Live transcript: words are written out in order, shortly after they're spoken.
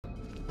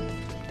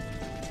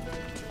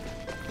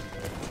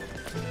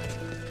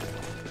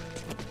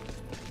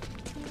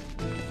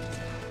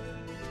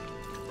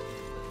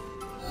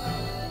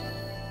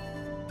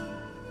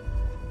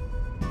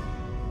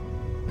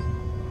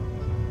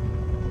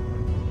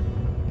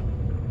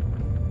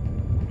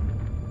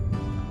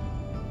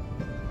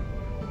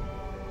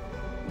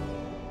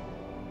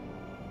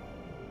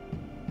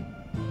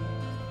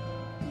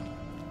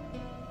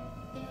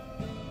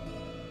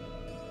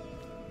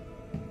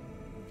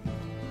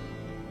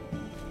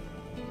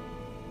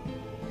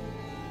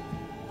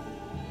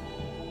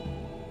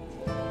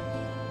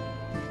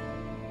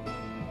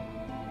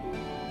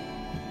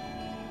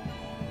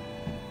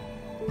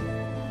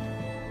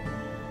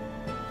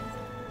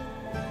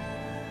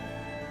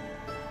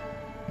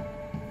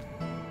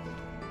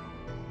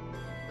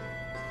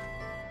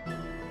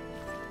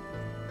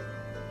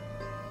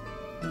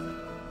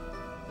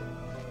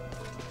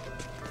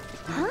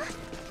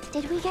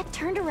Did we get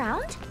turned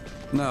around?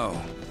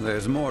 No,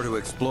 there's more to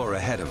explore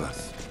ahead of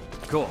us.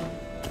 Cool.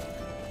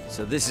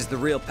 So this is the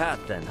real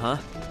path then, huh?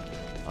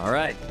 All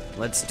right,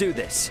 let's do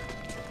this.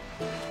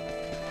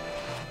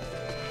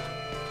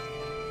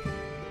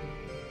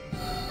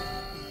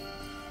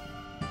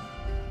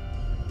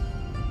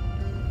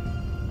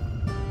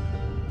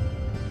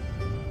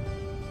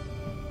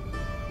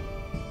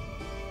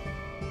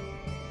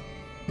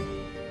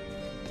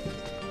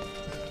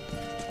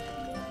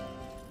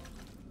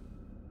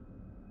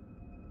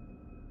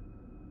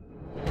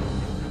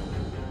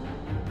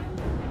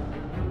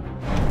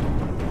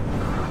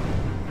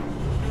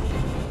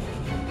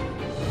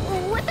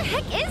 What the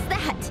heck is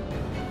that?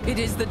 It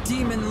is the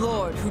demon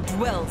lord who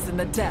dwells in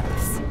the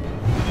depths.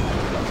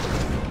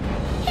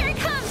 Here it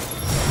comes!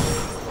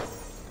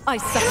 I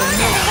suffer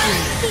no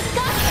grief. He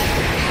got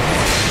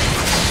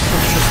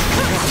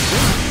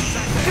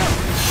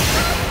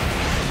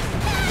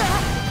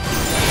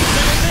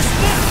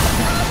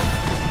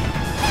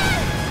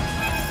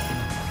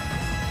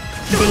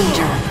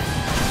Danger.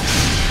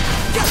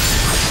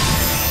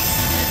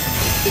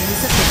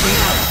 Insufficient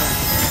output.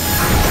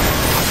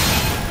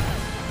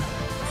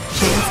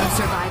 Chance of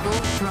survival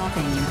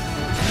dropping.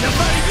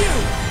 Nobody you!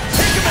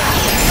 Take him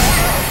out!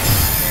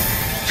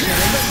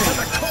 To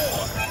the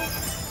core!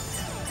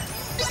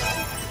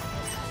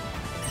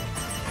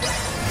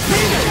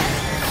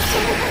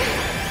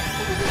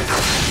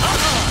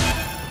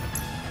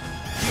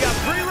 You got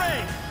free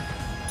reign!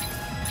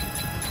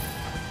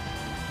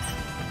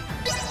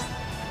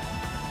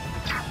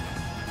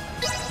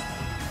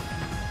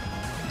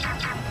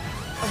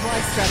 A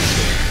wise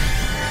strategy.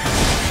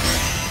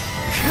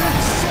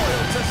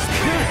 Soil to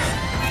skin!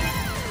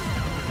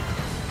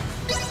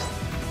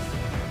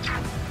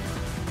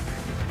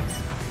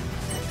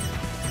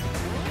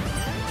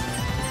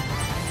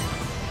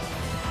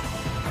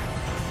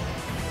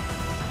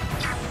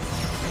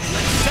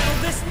 Let's settle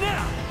this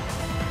now!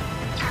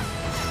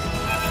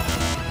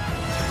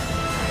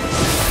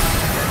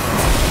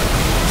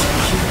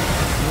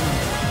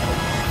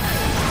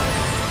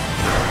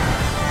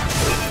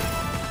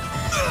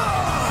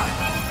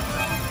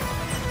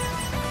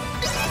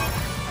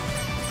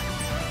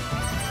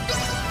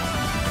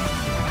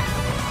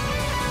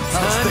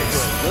 Time for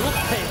a little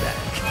payback.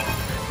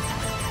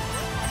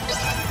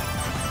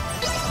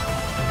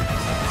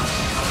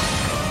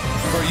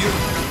 For you.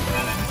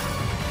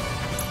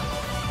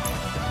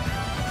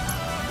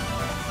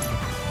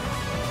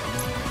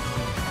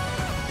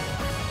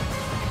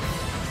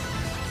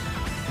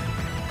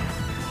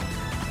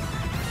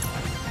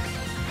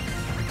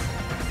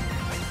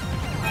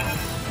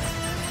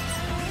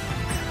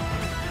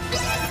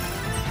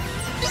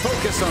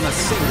 Focus on a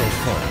single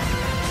foe.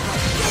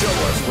 Show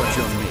us what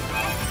you'll need.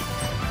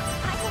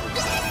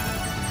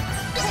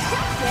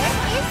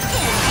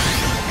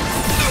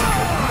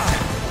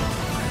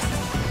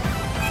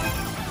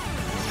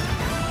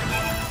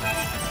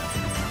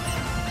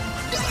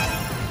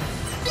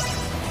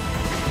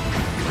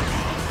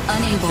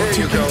 Unable There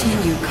to you go.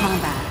 continue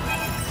combat.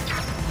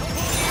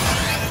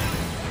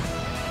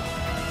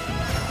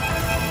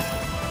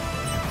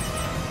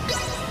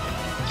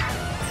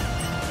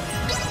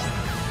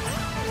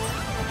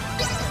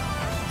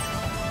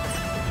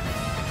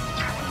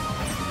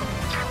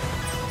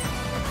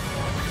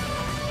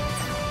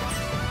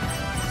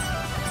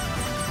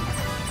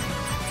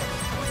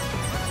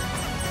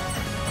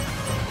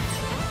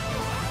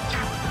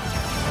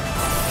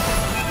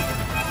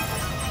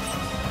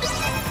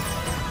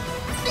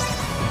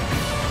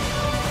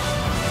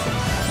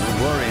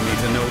 Worry me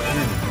to no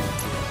end.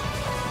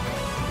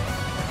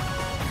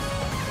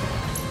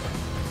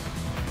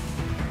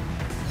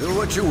 Do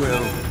what you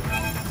will.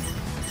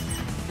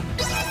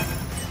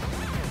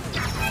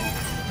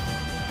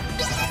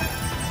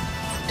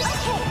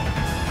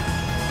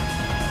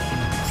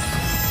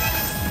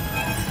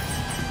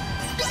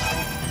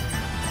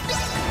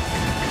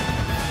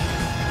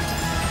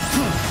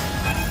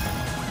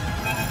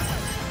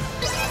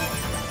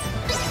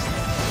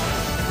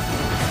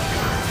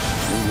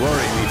 You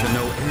worry me to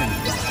no end.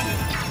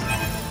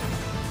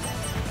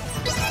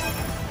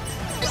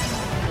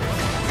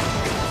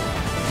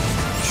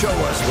 Show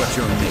us what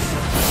you'll need.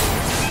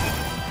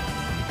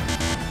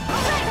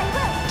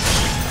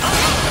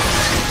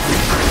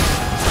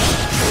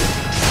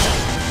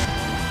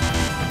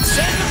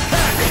 Send them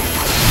back!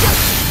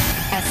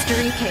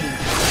 Estuary Cave.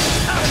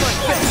 Out of my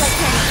face!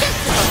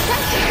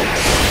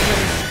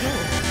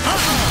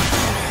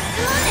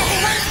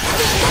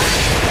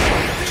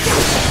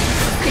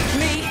 Pick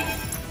me!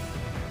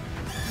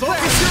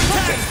 Focus your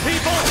attacks,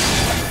 people!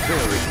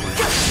 Very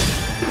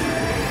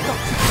well.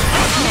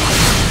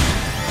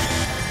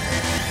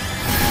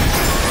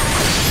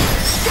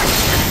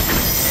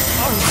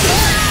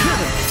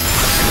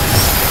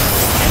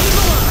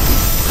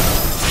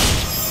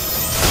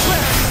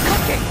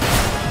 Cooking!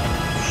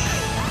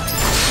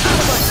 Out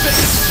of my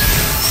face!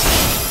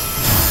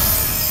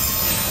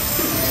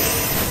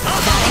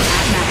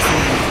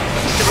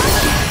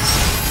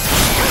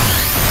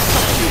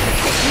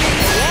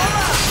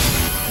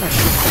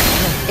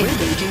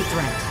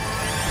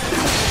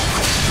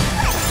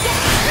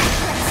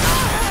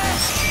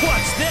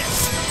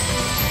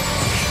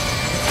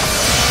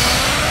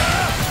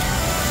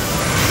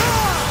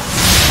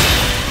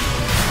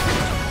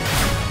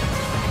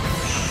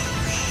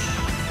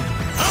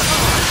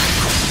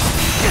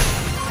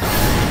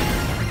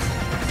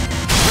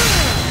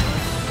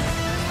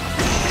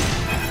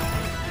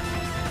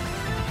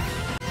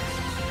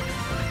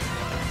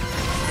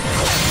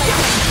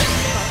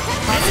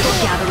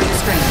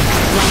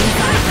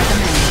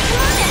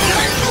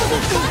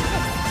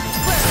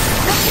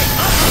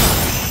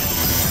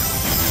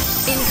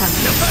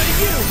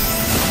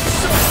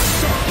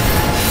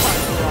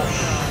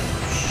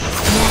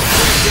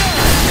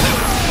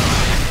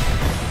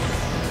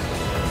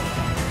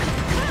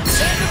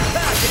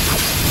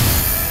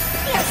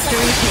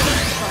 Festering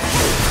cage.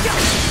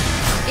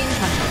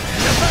 Incoming.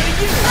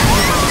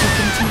 Unable to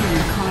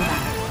continue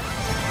combat.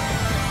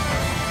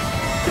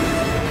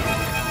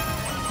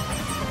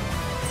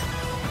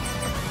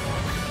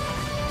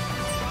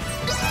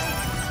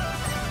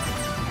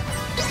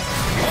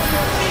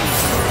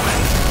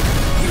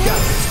 You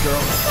got this,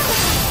 girl.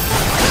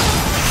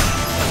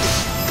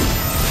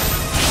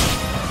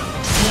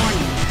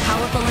 Warning.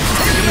 Powerful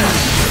attack.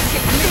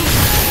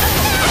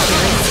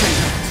 Sharing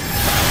strength.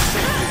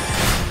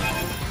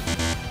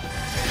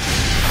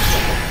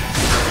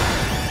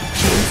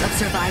 Chance of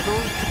survival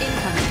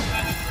incoming.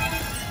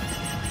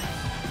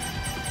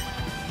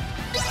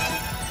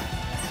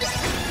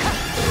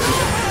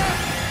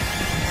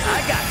 I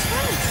got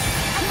you.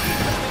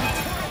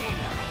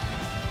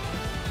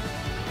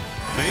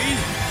 Me?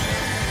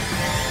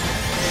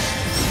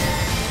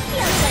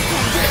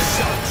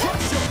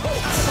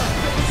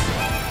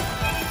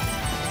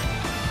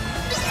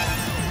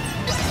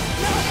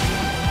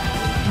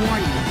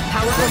 Warning.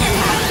 Powerful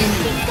attack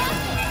imminent.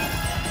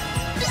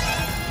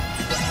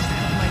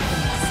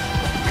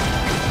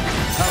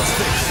 How's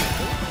this?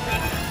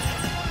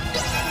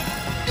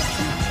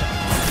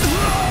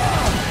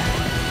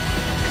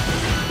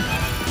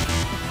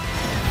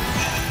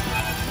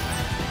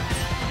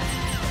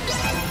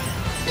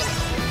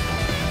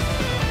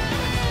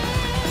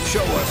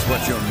 Show us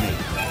what you're made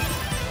of.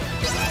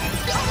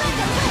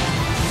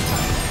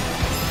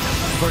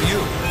 For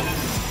you.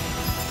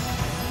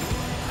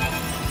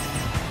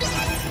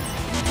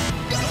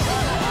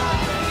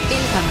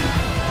 Incoming.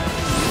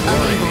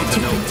 Warning me Unable to to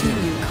know.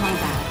 continue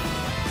combat.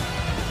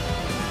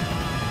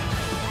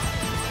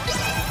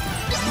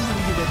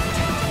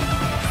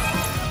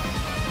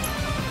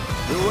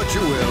 Do what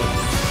you will.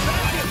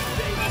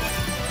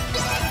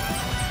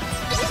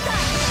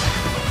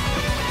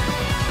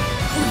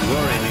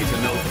 Worry me to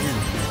no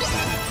end.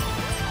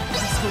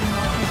 This will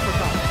not be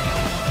forgotten.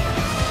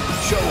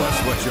 Show us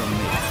what you're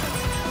made of.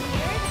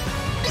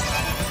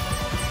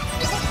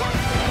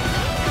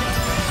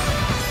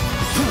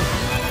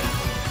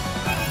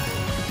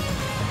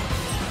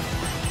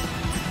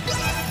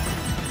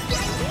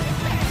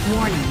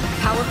 Warning.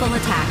 Powerful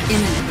attack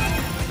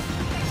imminent.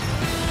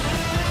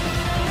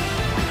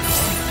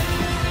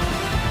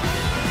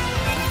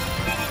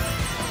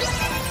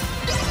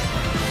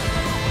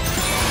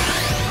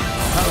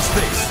 How's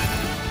this?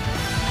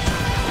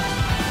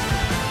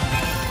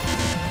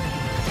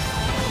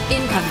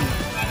 Incoming.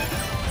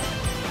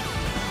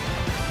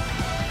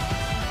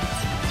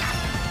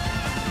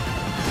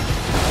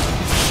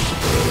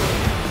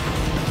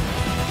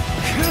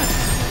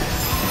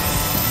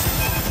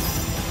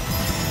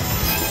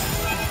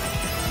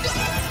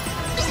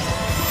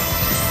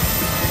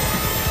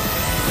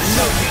 I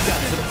know you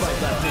got some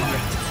fight left in you.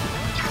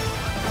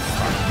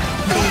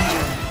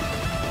 Danger.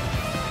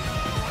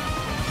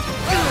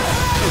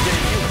 Who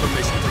gave you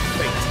permission to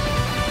fate?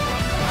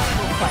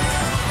 We'll fight.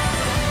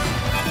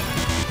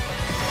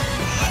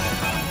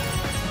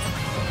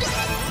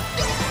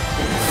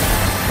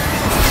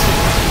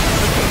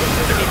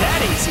 Couldn't be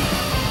that easy.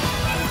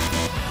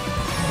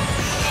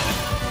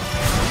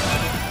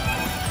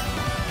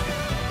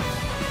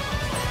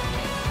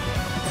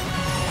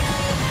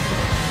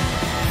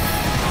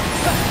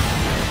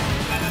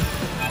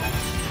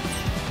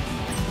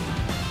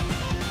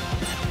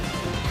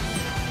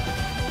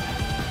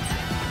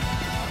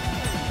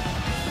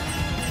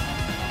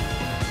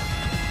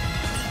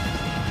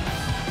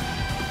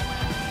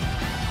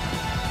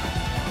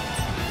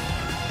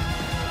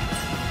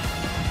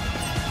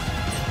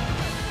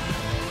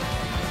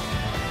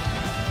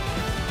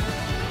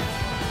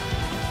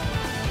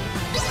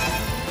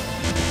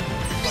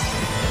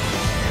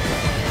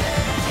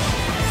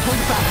 Hold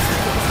fast.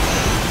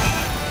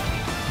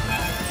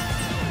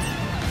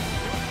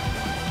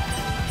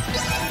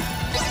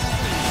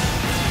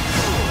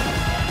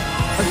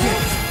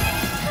 Against.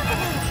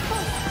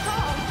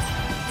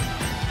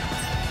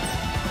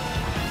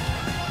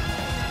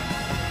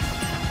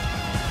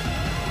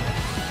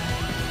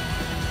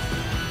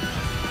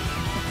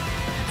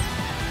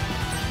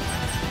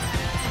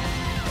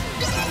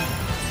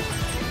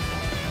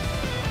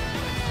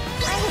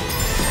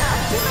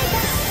 I'll do my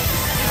best.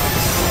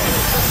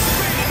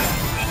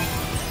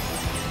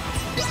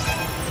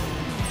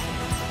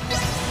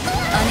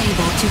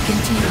 Unable to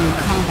continue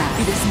combat.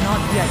 It is not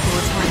yet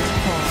your time to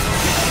fall.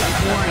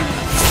 Warning.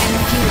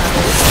 Energy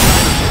levels.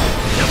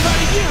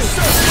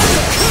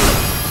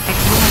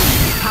 Warning.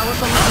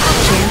 Powerful attack.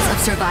 Chance of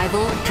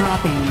survival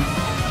dropping.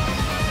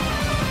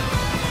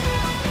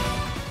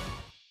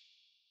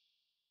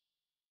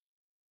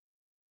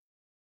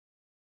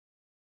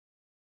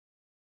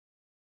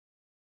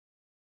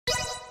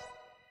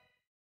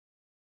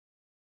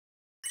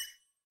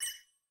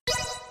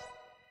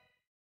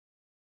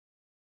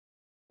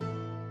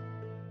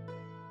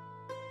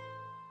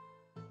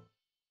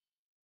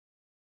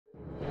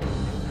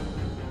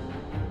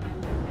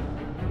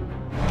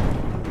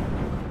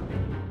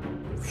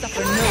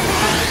 Suffer no harm.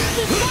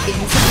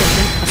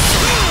 Insufficient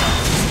assault.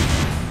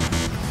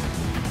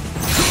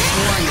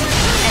 Warning.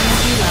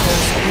 Energy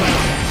levels low.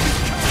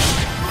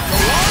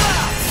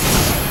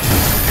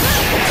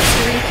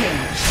 Three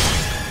cage.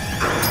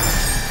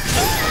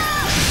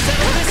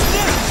 Settle this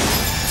now!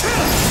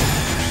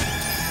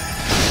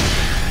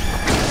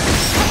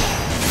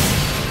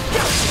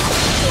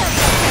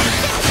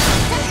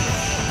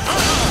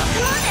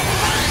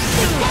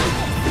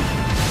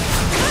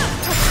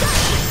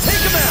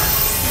 Take him out!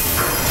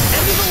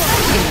 End of the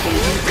line!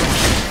 Engaging threat.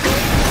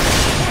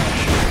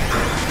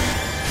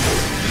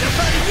 Enough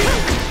out of you!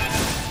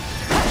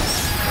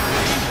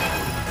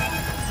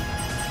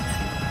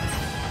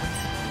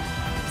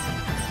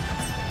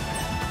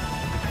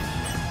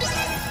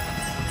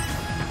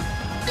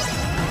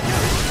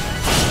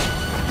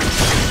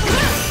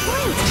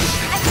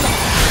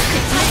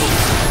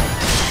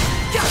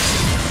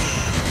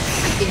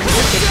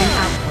 Insufficient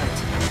output.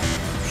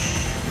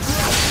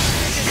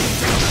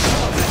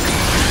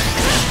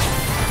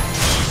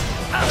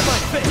 Out of my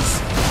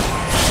face!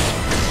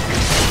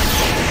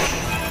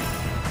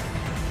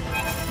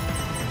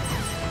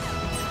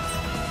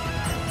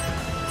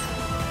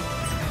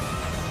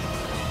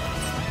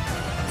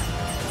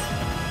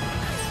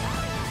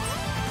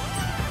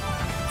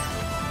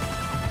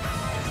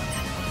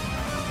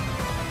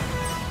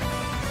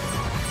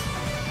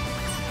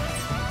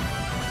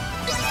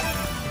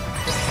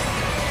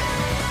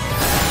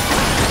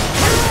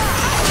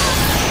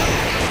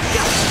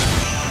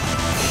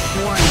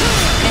 Warning.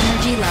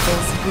 Energy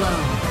levels low.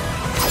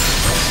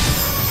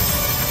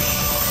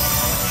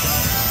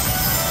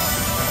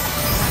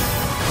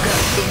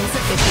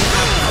 Insufficient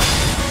output.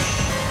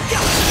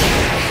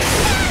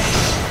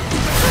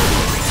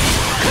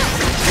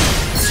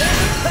 Send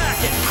the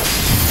packet!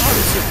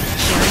 Onto me!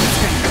 Sharing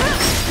strength.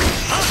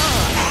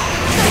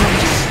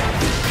 Danger.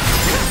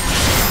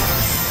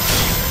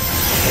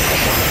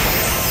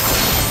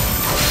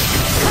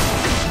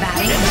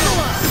 Batting. End of the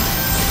line!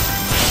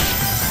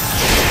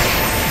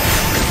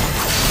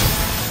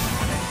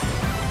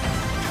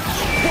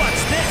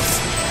 What's this?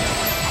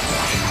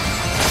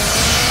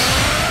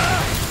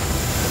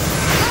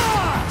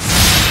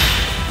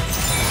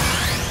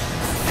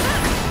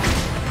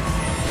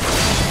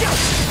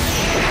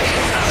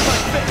 Out of my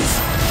face!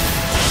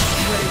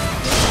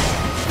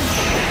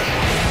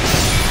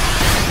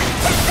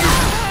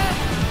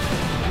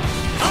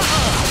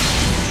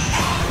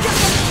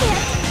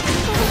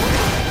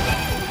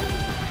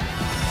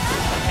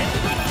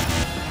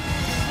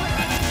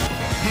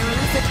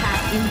 Perilous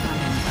attack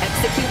incoming.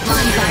 Execute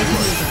line side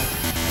maneuver.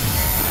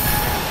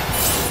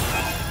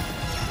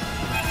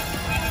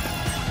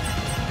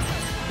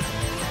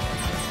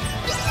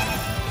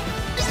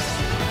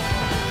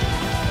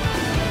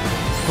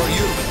 For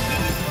you.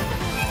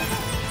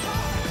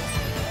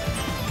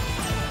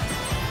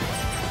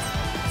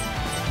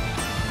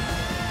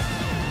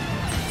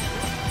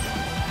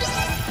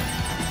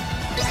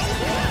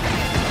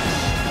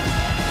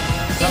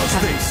 How's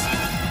Incoming. this?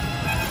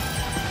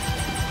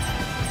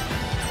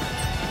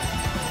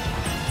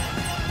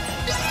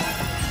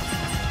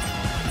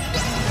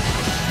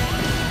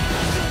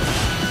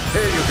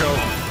 Here you go.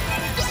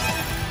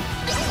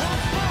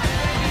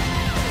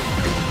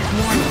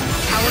 Warning.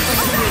 Powerful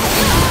security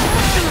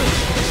incoming.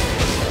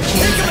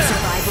 Chance of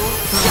survival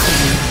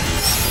dropping.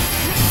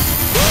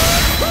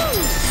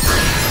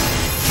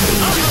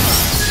 Danger.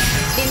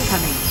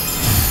 Incoming.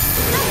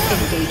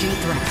 Engaging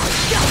threat.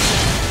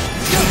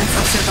 Chance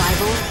of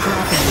survival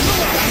dropping.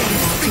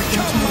 Unable to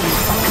continue.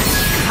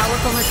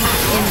 Powerful attack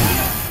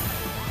imminent.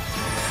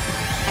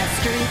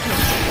 Estuary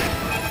cage.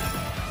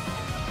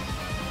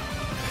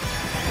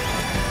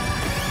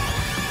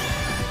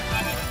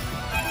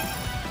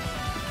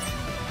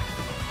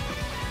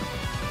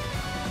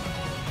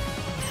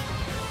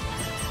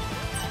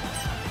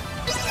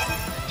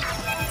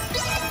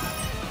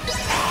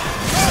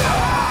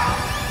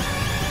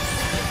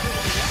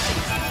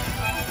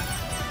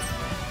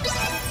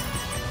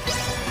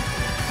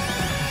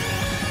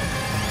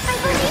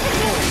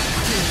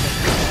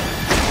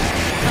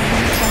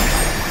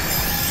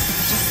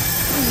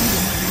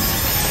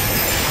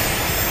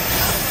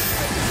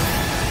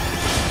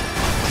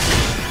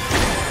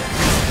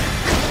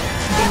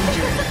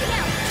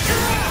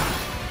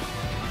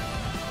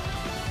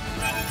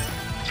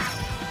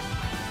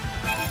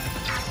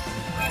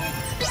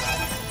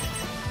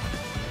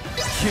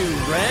 You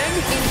rang?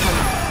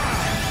 Incoming.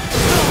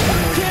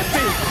 Can't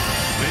be!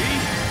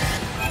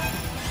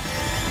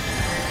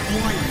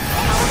 Warning.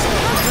 Powerful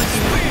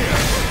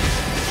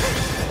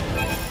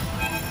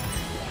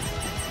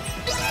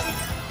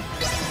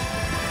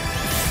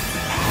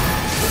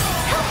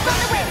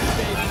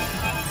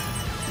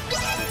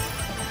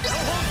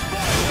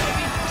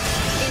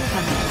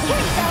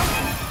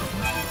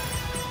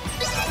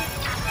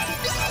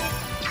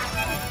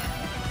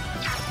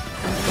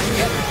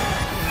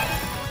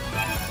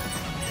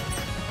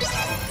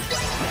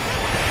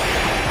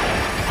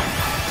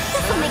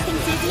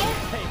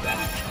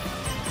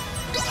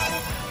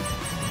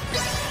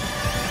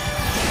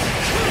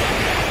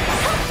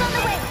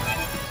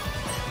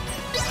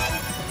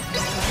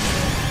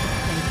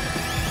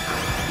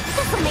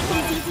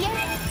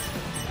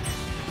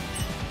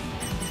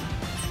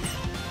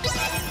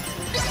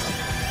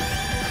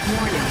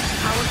Warning,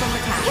 powerful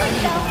attack Here we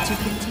go. unable to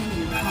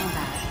continue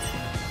combat.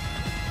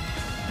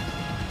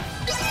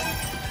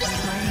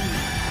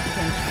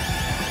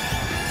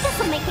 This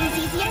will make things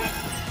easier.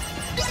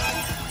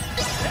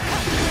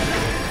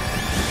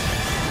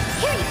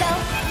 Here you go.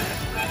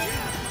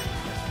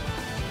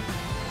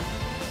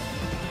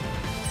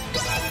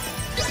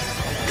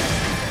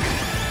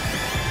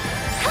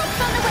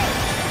 Help's on the way.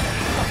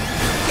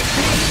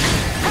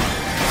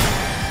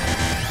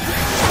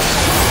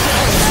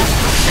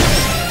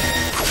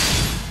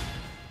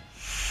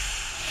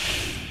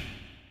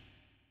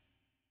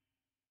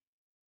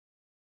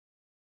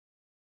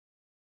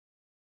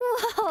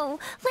 Whoa,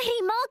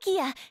 Lady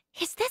Malkia,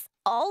 is this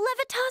all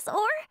Levitas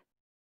ore?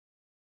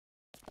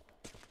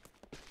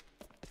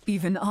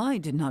 Even I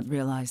did not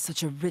realize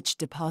such a rich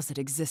deposit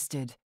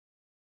existed.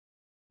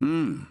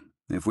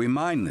 If we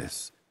mine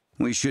this,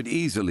 we should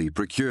easily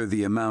procure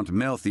the amount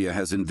Melthia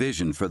has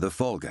envisioned for the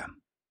Folga.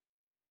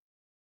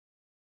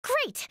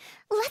 Great!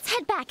 Let's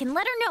head back and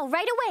let her know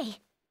right away.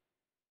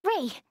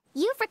 Ray,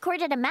 you've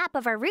recorded a map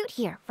of our route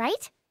here,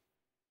 right?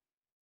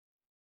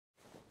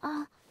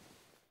 Huh?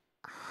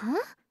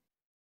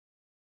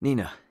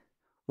 Nina,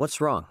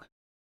 what's wrong?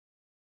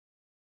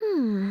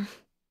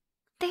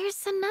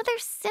 There's another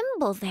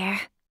symbol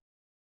there.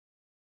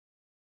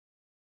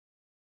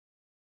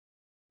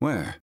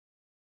 Where?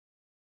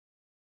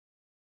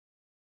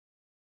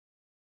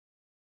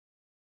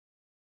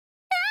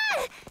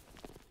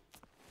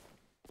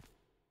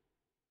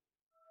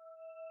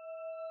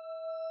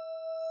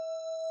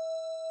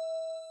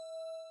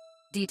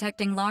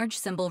 Detecting large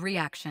symbol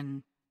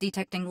reaction.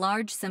 Detecting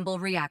large symbol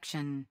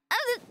reaction.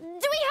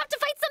 Do we have to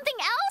fight something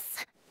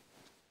else?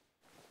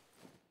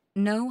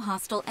 No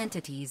hostile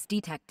entities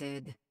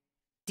detected.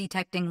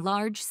 Detecting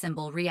large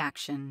symbol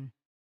reaction.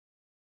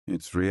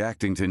 It's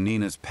reacting to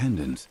Nina's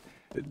pendant.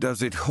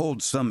 Does it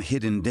hold some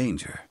hidden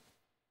danger?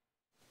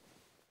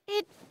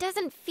 It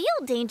doesn't feel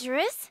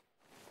dangerous.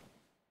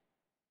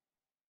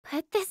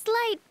 But this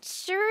light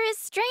sure is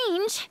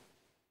strange.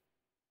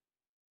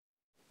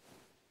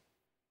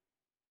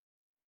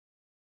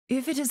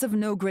 If it is of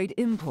no great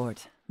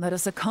import, let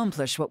us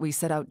accomplish what we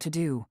set out to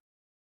do.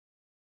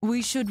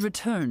 We should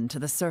return to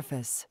the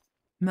surface.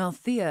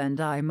 Melthia and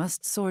I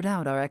must sort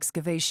out our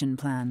excavation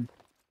plan.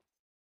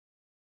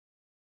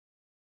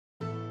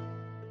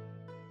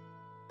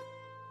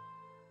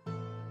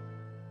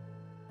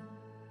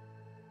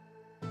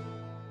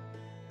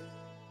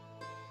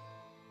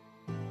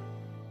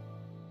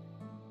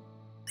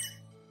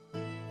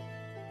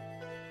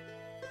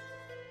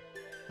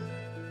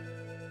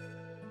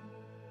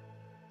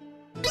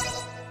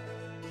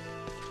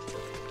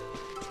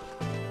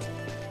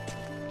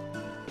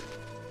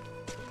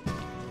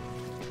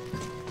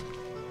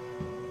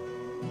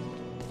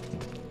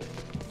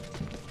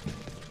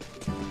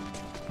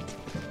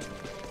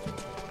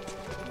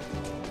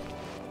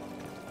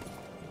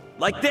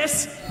 Like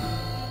this?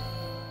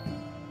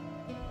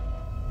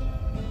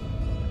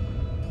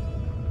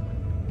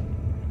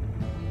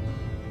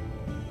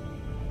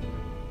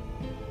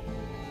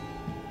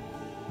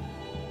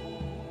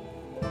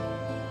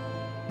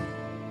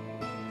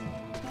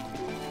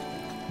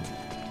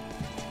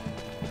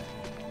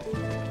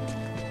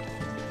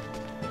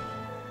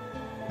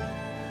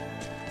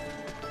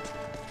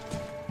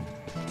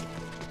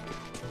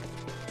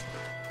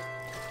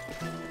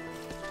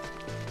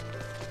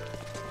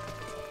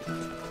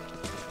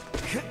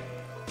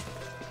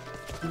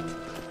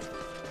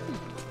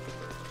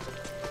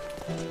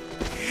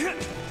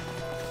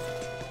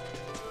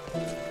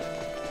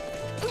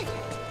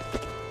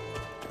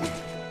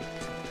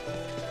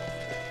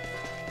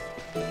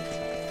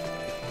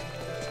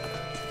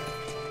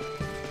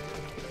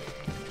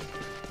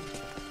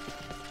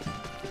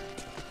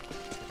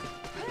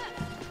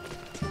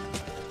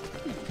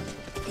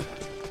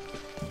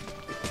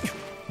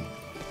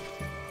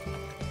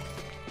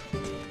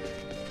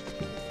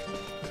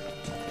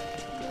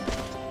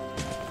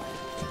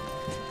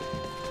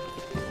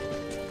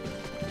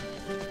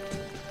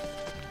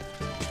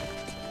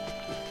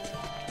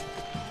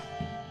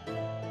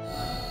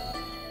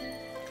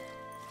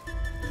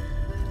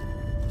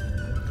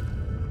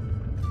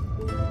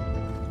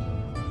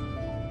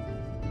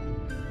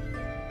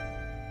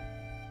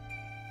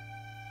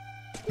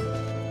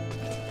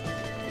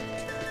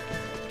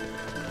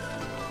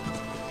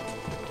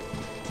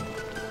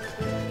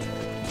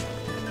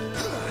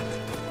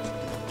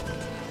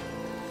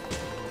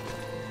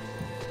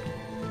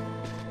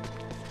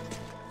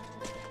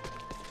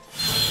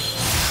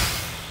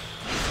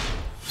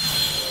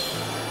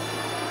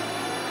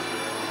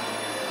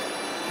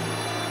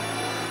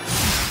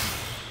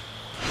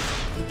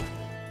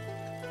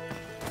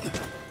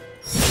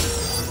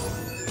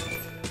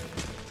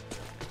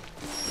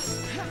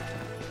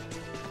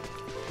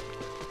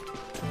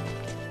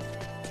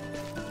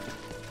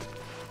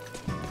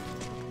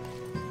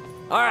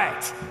 All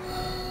right.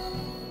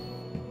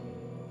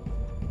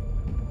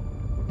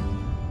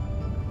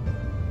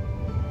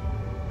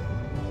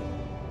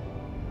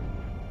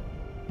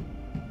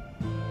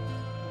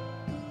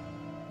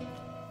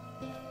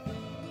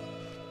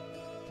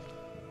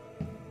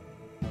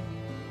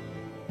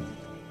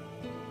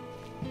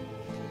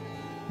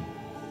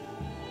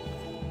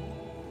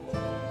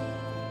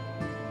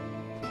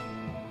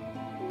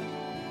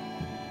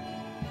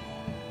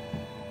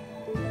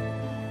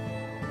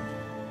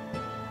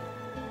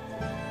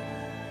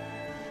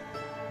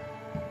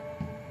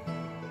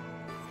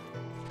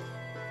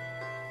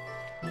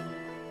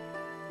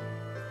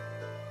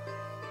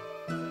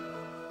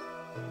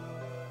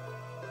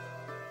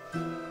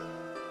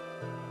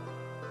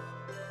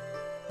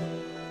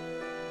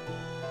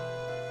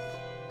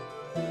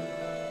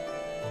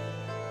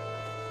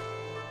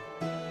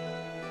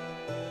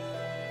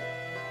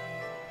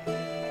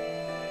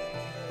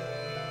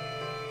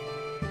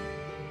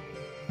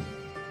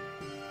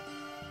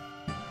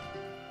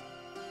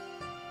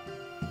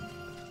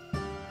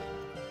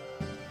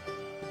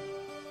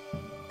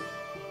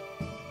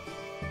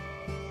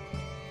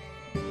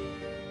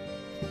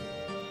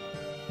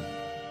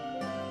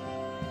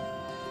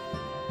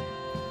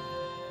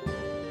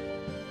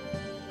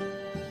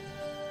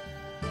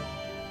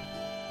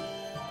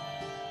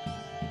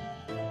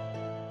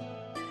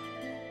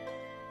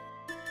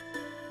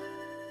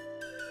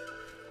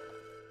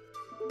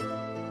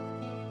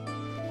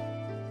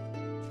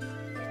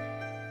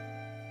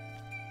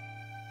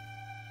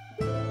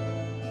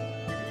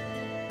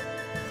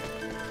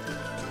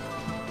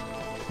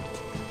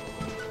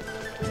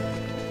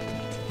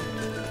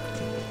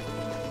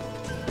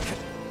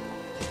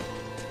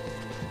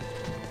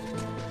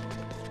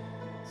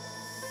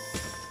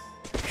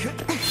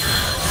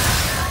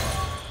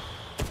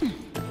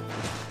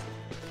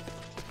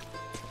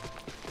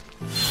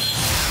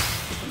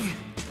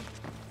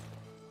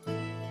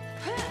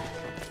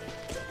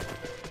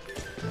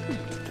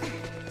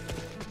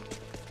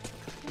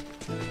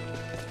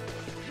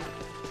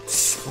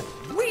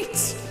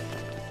 Sweet!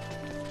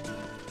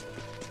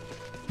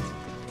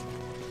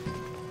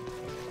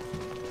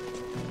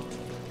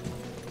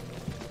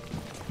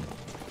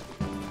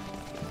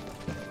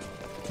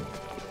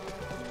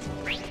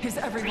 Is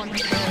everyone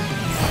prepared?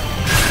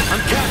 I'm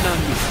counting on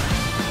you.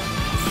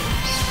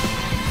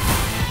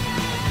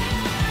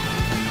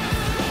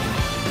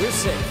 We're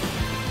safe.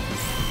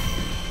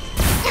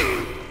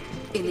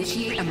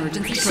 Initiate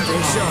emergency Stay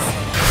protocol.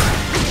 sharp.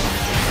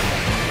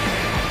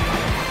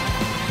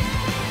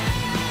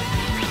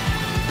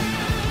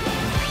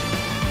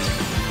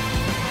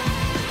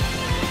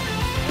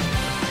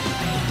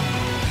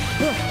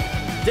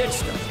 Ditch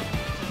them.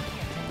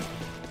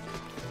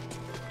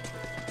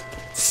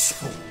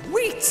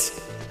 Sweet!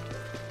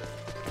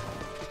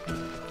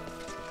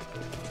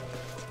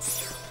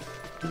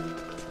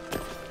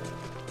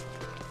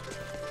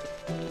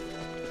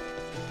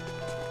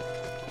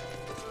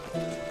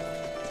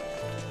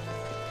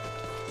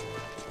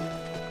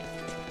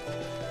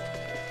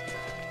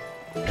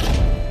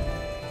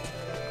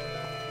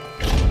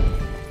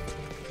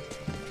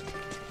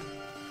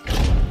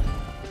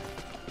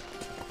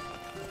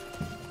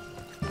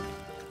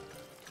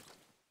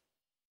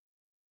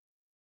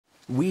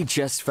 We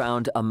just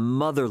found a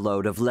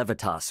motherload of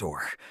Levitas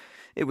ore.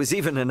 It was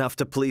even enough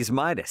to please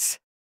Midas.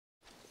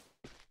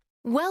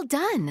 Well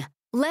done.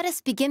 Let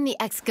us begin the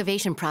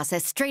excavation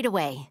process straight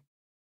away.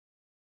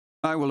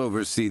 I will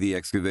oversee the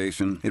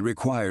excavation. It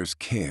requires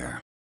care.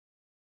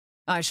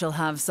 I shall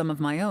have some of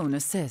my own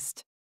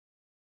assist.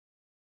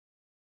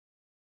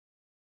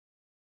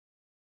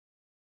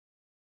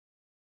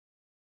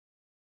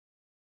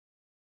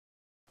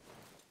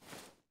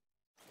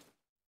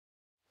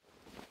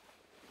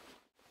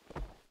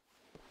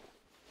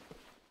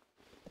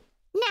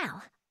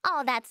 Now,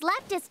 all that's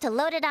left is to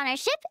load it on our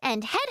ship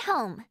and head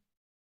home.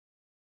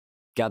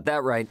 Got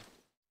that right.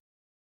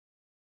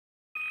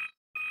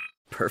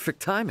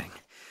 Perfect timing.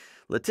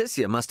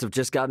 Leticia must have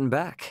just gotten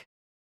back.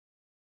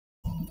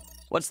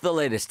 What's the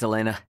latest,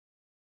 Elena?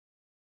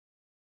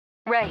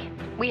 Ray,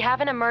 we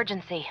have an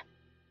emergency.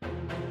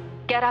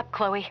 Get up,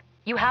 Chloe.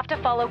 You have to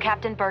follow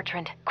Captain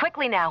Bertrand.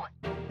 Quickly now.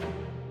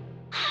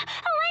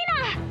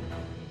 Elena!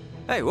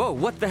 Hey, whoa,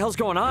 what the hell's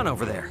going on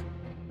over there?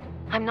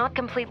 I'm not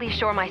completely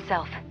sure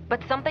myself,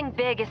 but something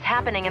big is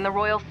happening in the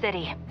Royal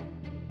City.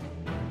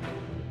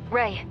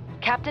 Ray,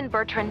 Captain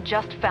Bertrand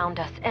just found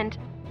us, and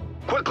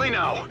Quickly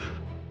now!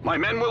 My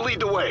men will lead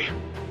the way.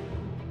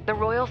 the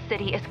Royal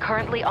City is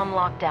currently on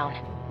lockdown.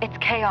 It's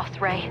chaos,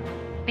 Ray.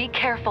 Be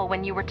careful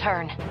when you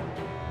return.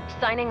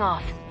 Signing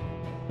off.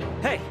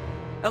 Hey,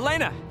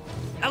 Elena!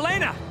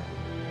 Elena!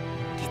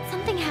 Did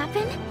something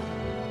happen?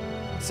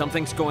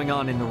 Something's going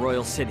on in the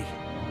Royal City.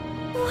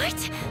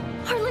 What?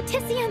 Are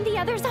Leticia and the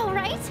others all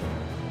right?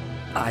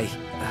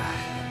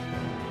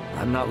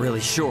 I'm not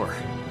really sure.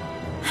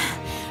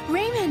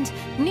 Raymond!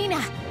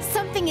 Nina!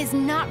 Something is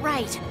not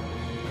right.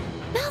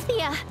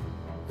 Malthea!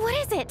 What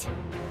is it?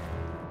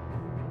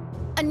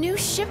 A new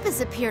ship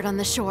has appeared on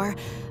the shore,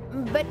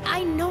 but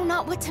I know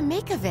not what to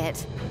make of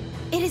it.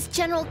 It is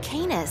General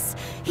Canis.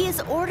 He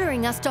is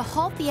ordering us to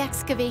halt the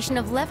excavation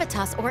of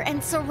Levitas ore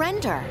and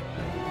surrender.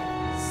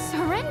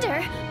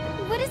 Surrender?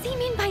 What does he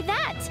mean by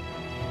that?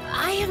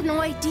 I have no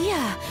idea.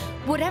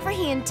 Whatever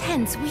he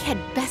intends, we had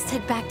best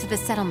head back to the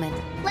settlement.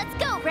 Let's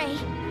go, Ray!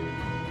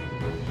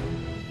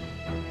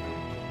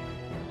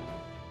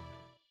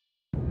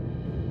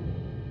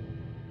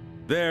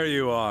 There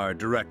you are,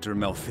 Director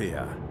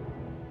Malthea.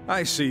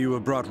 I see you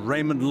have brought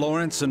Raymond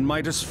Lawrence and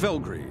Midas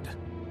Felgreed.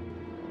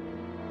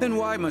 Then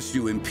why must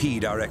you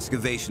impede our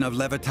excavation of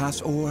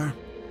Levitas ore?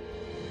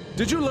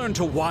 Did you learn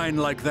to whine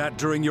like that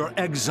during your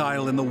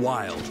exile in the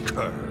wild,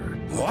 cur?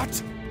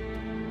 What?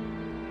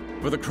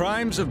 For the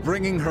crimes of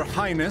bringing Her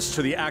Highness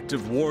to the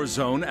active war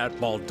zone at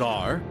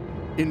Baldar,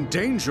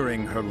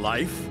 endangering her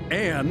life,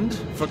 and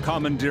for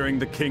commandeering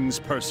the King's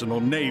personal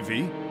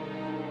navy,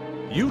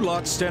 you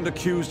lot stand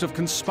accused of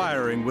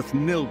conspiring with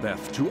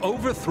Nilbeth to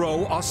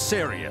overthrow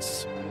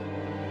Osirius.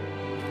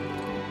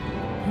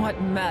 What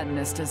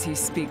madness does he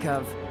speak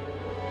of?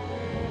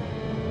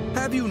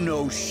 Have you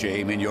no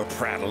shame in your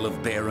prattle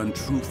of barren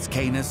truths,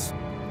 Canis?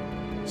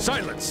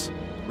 Silence!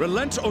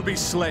 Relent or be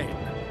slain.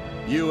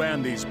 You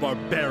and these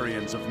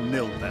barbarians of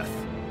Nilbeth.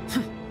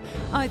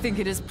 I think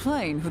it is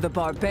plain who the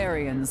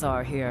barbarians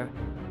are here.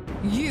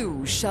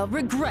 You shall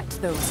regret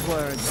those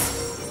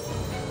words.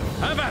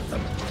 Have at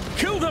them!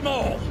 Kill them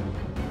all!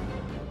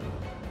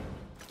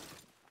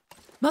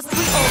 Must we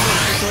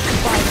always resort to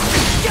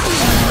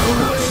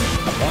violence?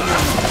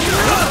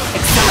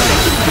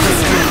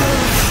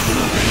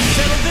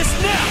 Settle this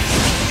now!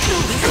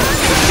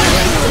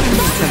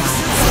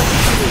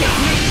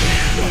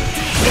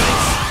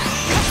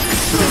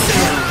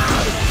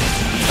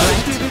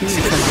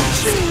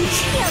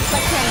 Feels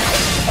like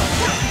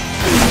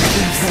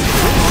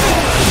him.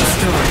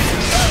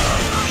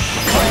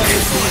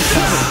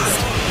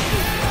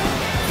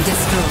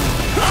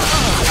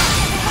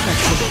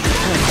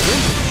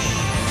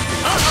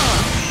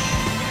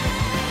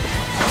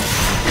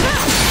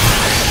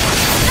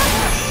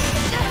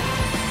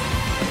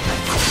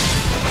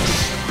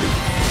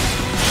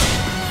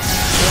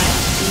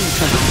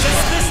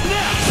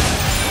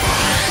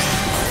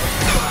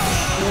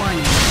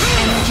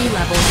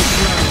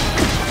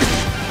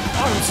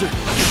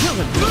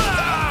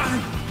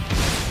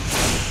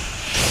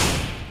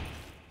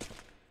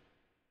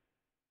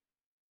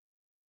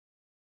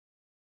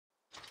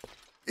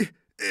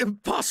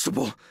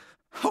 Impossible!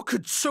 How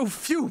could so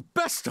few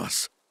best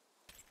us?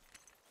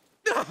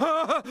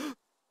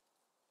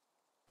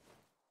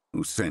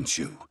 Who sent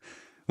you?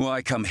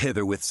 Why come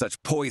hither with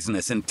such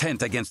poisonous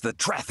intent against the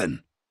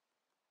Trathen?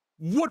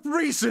 What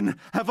reason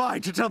have I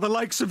to tell the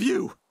likes of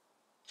you?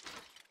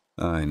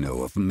 I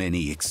know of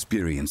many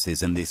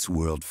experiences in this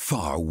world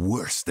far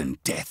worse than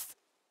death.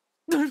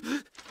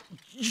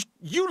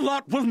 You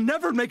lot will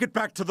never make it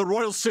back to the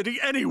Royal City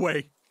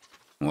anyway.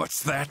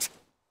 What's that?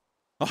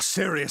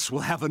 Osirius will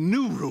have a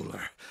new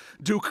ruler.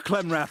 Duke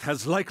Clemrath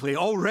has likely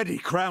already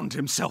crowned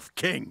himself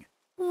king.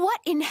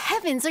 What in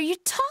heavens are you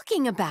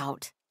talking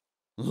about?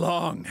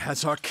 Long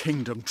has our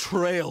kingdom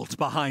trailed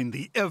behind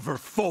the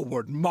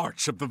ever-forward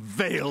march of the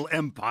Vale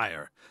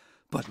Empire.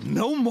 But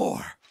no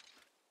more.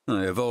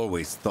 I have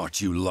always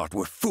thought you lot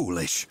were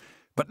foolish,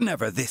 but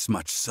never this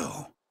much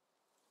so.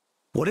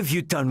 What have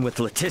you done with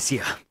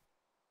Leticia?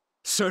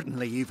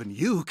 Certainly even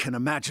you can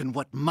imagine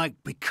what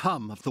might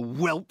become of the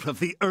whelp of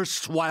the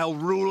erstwhile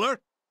ruler.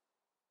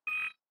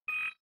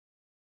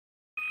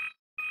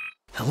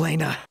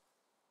 Elena.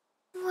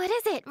 What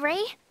is it,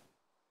 Ray?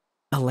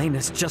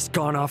 Elena's just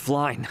gone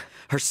offline.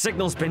 Her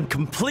signal's been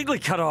completely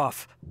cut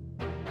off.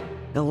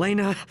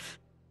 Elena.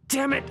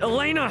 Damn it,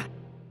 Elena!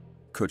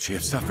 Could she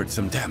have suffered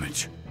some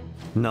damage?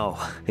 No.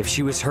 If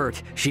she was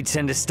hurt, she'd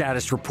send a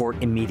status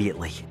report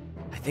immediately.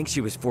 I think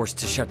she was forced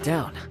to shut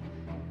down,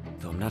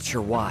 though I'm not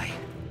sure why.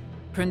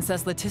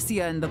 Princess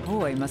Leticia and the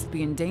boy must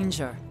be in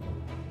danger.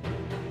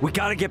 We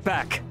gotta get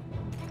back.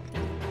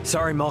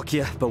 Sorry,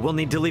 Malkia, but we'll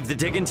need to leave the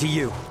digging to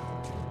you.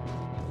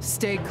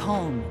 Stay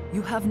calm.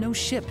 You have no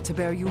ship to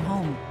bear you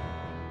home.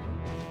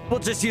 We'll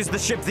just use the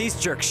ship these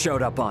jerks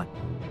showed up on.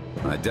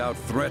 I doubt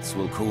threats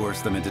will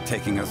coerce them into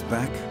taking us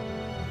back.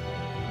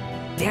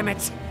 Damn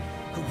it!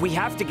 We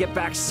have to get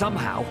back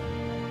somehow.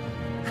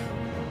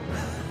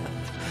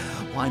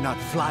 Why not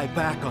fly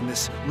back on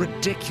this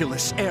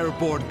ridiculous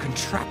airborne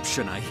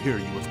contraption I hear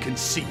you have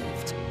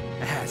conceived?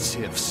 As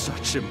if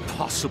such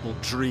impossible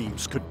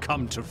dreams could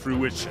come to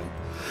fruition.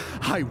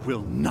 I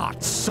will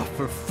not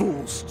suffer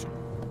fools.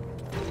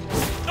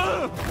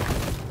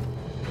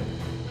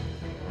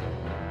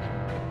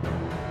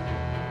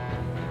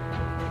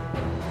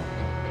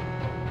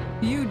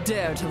 You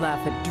dare to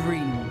laugh at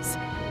dreams,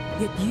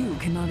 yet you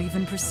cannot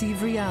even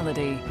perceive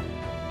reality.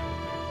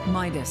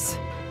 Midas,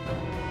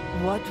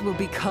 what will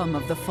become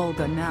of the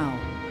Fulga now?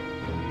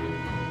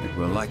 It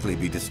will likely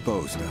be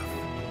disposed of,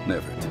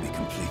 never to be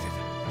completed.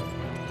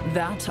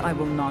 That I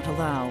will not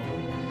allow.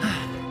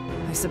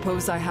 I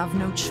suppose I have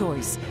no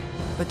choice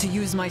but to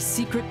use my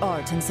secret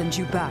art and send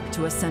you back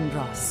to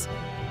Ascendros.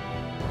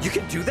 You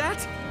can do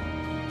that?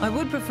 I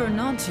would prefer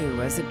not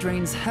to, as it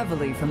drains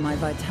heavily from my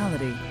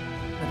vitality,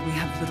 but we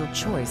have little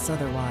choice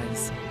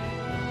otherwise.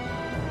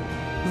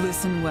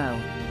 Listen well.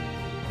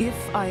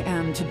 If I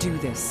am to do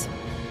this,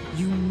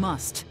 you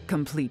must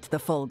complete the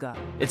Fulga.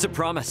 It's a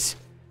promise.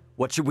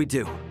 What should we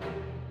do?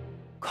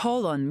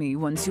 Call on me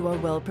once you are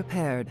well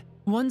prepared.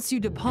 Once you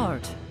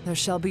depart, there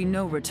shall be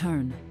no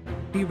return.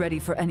 Be ready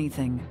for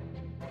anything.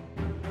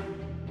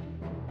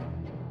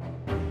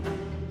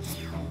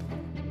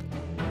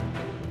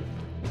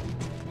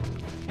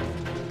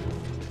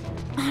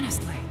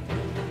 Honestly.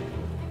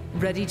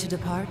 Ready to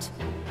depart?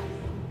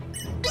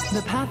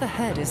 The path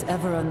ahead is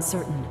ever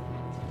uncertain.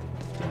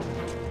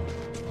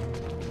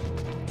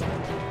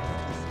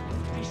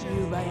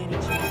 You by any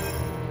chance?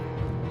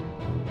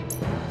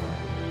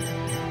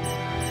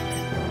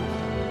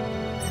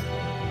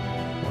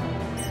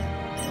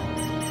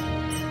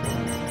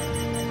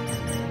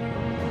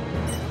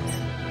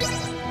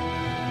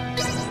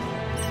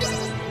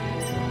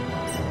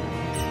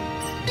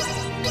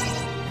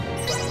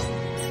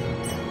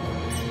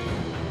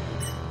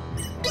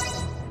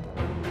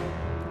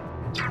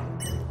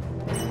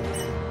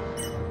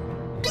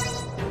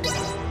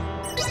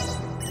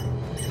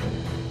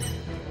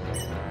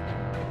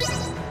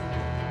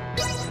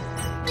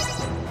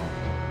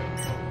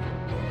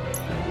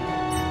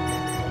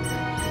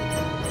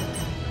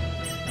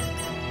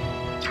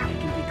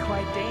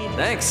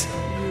 Thanks.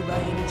 You by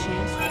any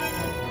chance?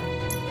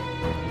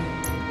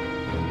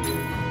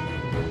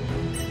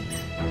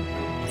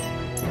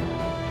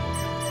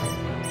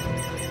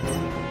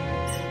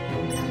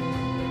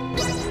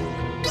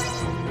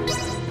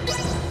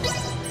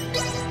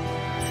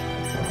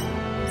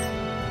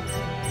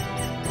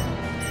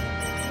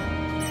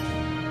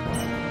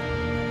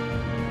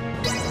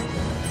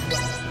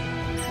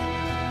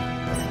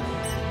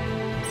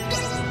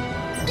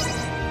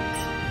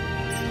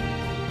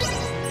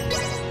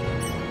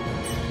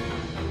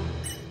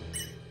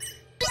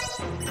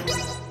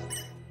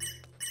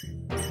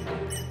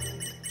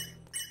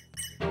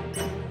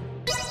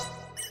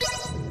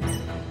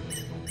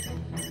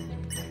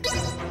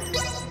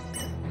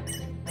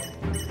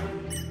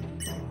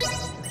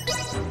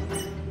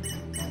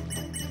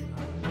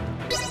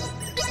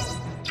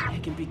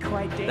 It can be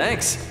quite dangerous.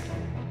 Thanks.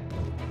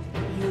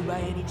 You by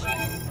any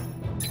chance?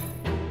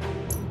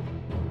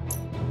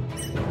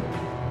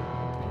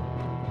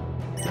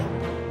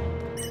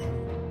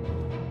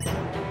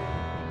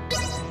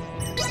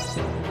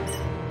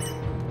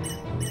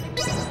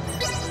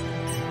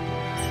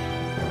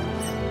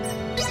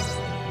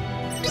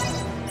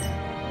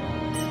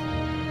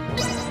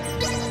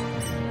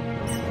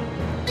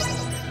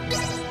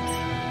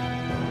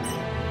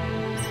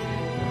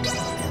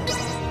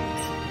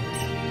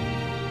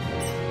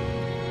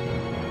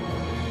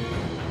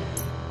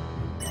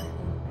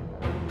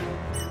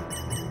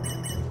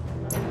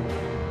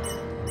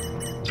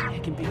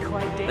 can be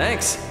quite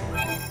dangerous. Thanks.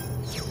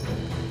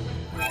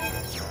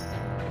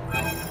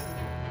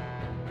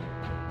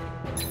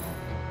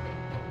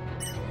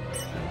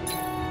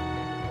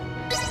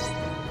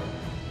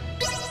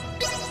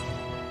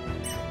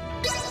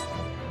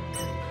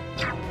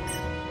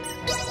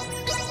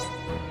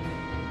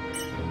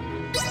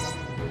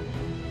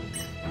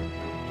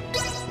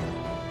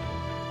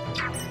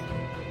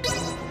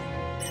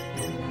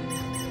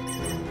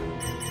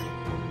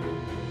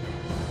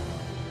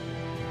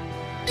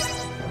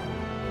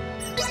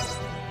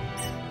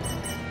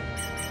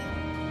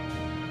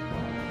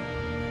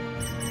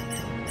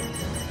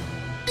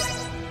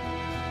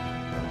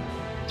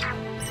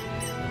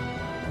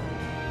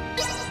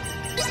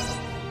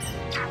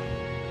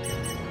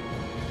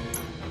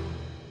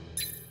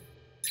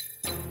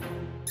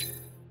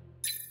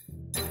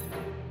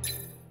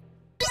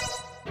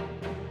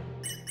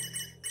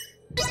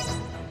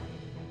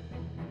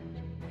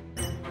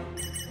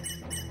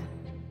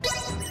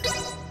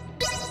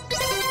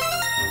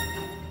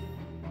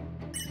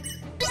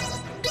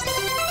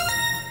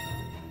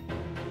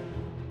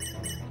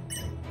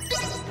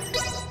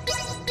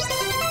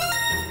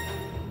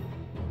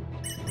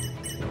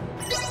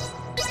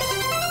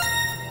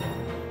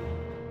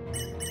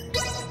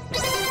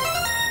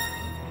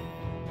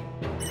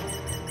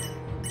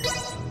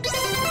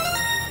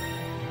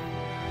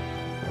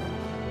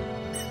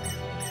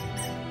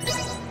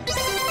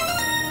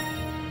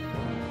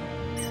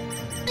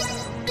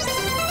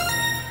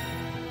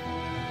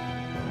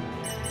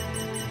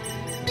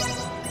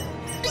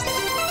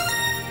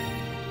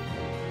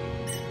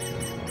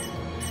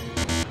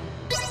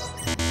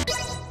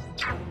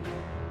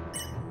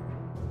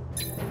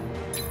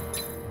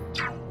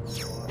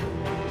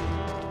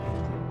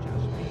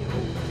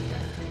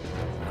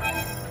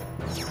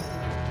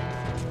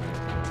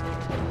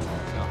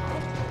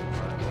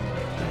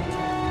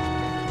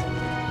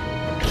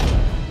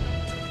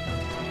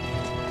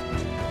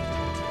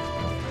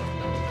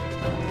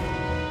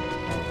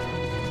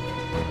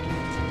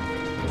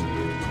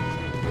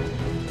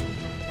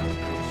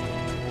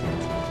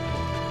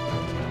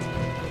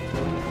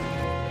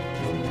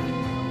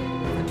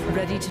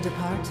 Ready to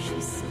depart?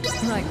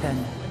 Right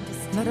then.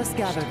 Let us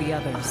gather the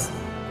others.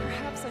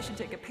 Perhaps I should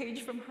take a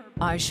page from her.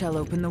 I shall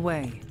open the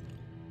way.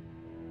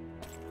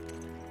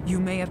 You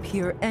may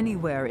appear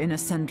anywhere in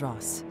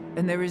Ascendros,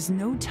 and there is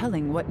no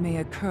telling what may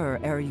occur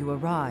ere you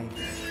arrive.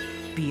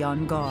 Be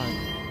on guard.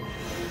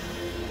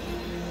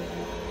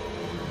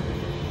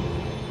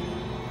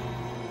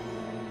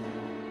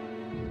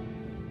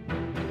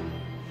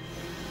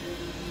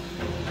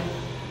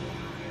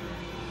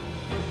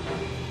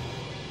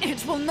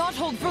 It will not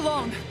hold for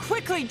long.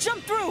 Quickly,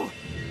 jump through!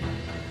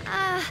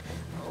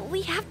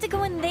 We have to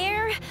go in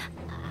there?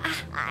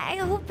 I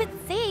hope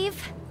it's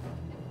safe.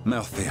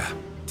 Malthea,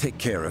 take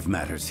care of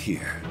matters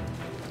here.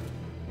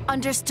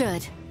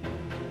 Understood.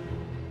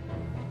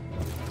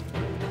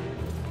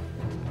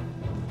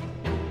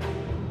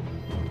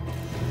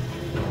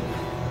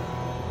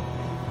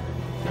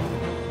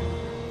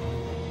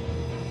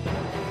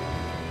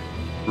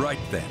 Right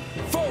then,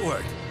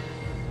 forward!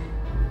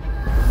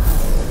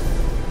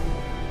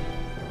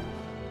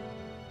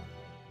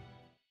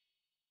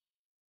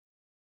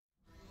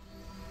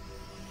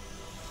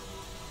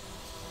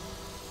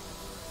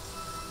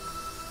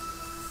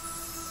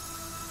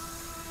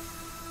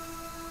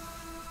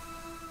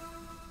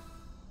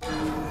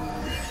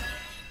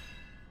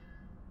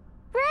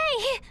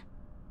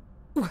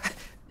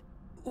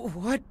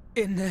 What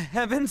in the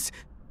heavens?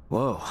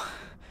 Whoa.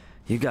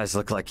 You guys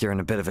look like you're in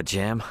a bit of a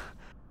jam.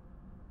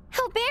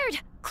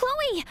 Hilbert!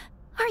 Chloe!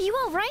 Are you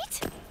all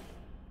right?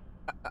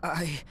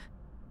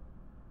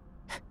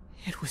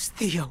 It was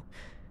Theo.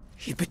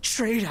 He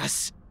betrayed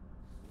us.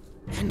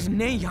 And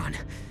Neon.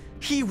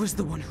 He was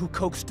the one who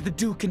coaxed the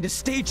Duke into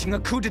staging a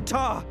coup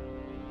d'etat.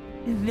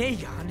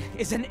 Neon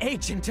is an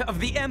agent of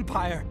the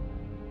Empire.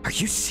 Are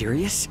you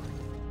serious?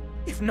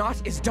 If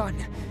naught is done,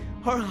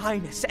 Her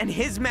Highness and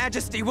His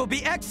Majesty will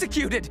be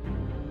executed!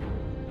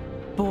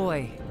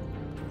 Boy,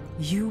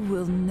 you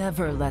will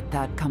never let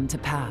that come to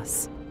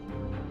pass.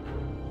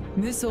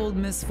 This old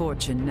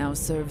misfortune now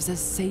serves as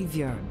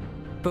savior,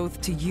 both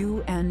to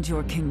you and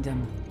your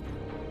kingdom.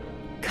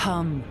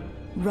 Come,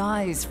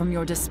 rise from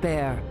your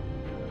despair.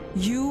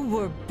 You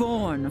were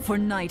born for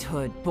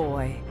knighthood,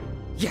 boy.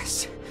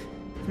 Yes,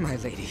 my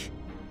lady.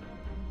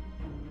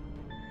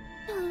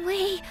 No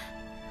way.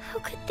 How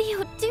could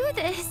Theo do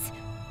this?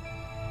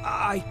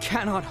 I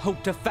cannot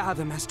hope to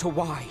fathom as to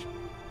why.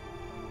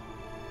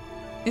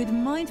 It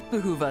might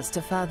behoove us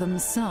to fathom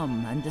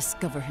some and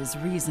discover his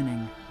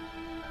reasoning.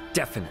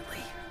 Definitely.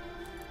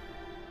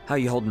 How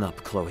you holding up,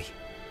 Chloe?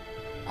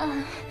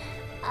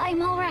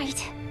 I'm all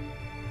right.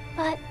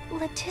 But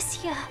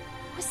Leticia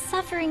was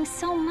suffering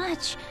so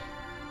much.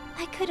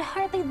 I could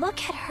hardly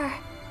look at her.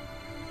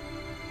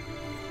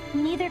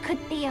 Neither could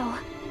Theo.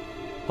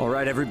 All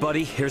right,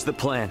 everybody, here's the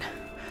plan.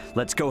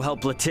 Let's go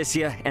help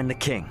Leticia and the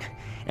king.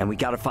 And we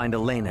gotta find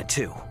Elena,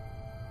 too.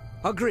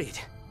 Agreed.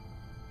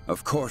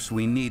 Of course,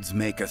 we needs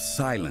make a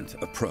silent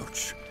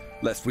approach.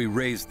 lest we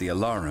raise the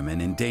alarm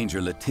and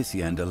endanger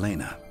Leticia and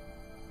Elena.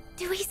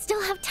 Do we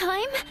still have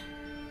time?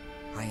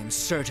 I am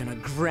certain a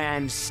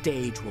grand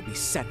stage will be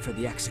set for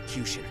the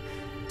execution,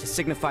 to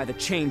signify the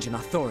change in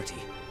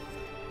authority.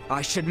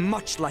 I should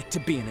much like to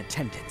be in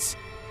attendance.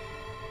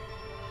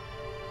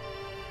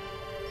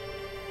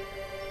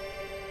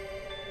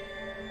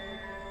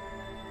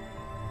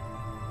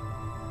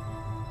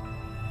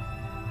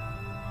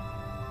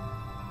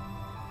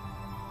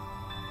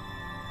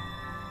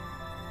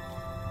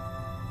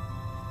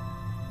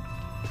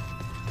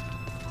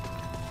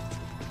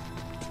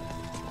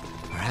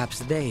 Perhaps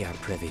they are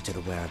privy to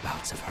the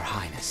whereabouts of Her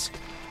Highness.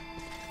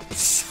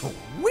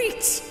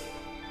 Sweet!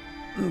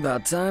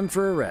 About time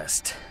for a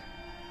rest.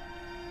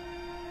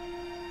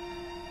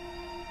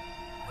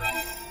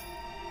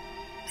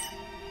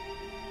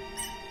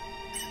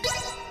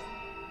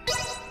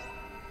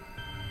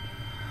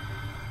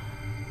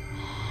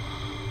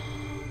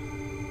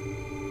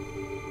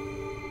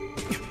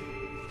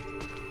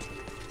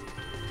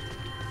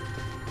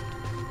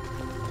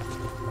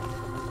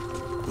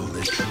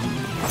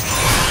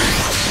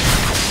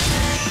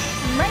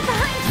 Right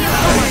behind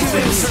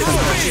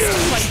you!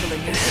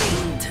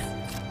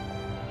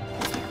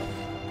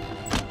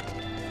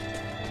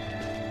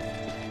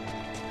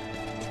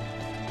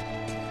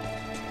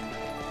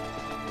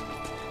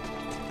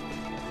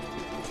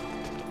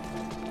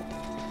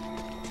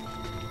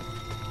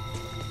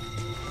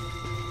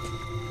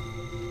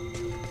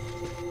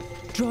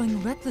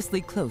 Drawing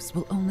recklessly close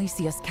will only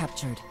see us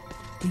captured.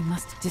 We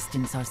must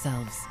distance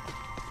ourselves.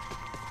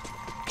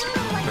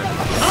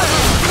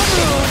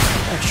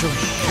 Actually,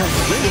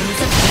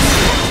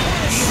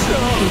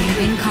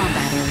 In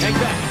combat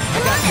area.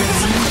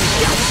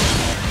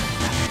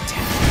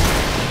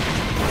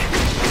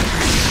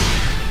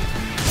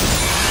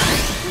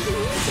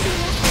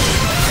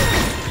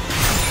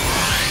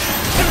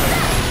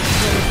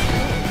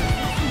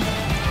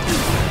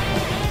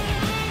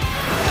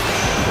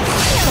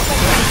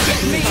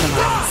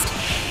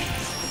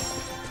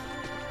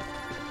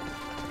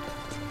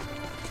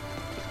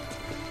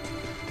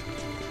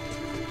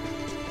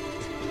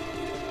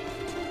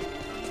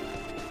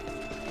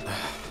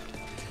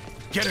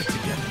 Get it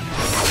together.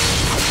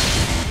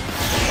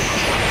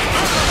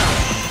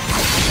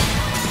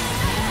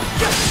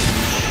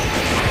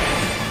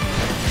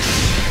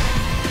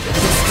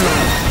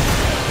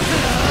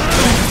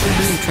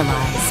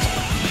 Neutralized.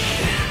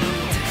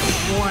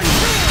 Warning.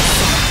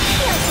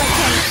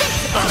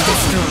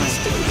 Destroyed.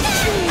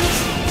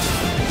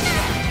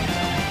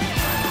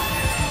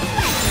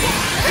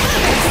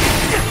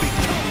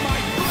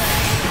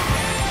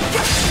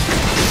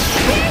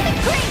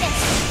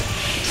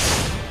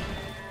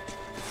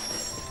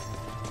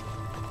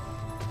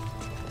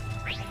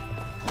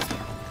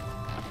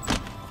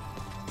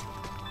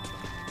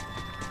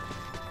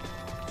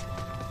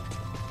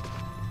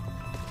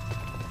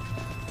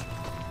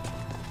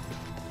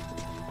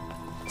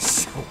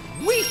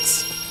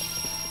 Sweet!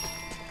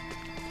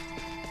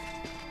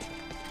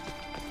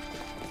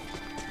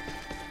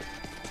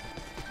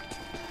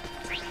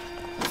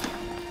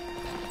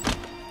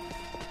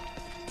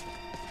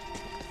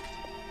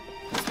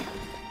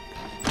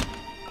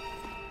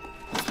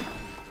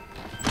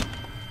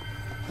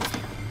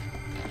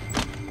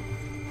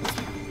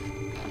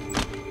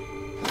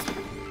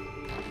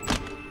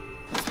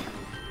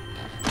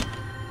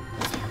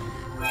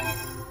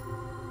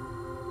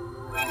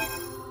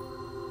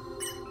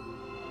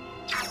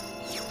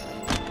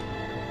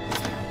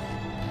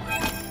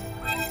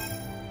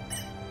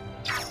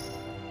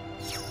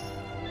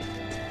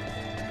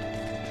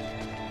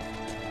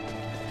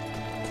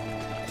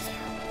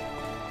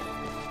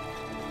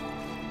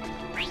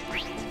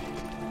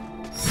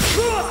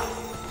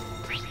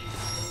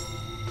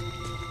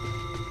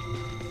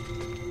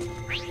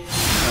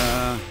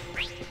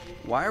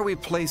 Why are we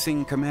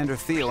placing Commander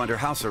Theo under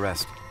house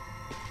arrest?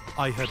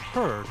 I had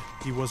heard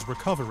he was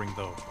recovering,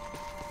 though.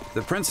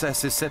 The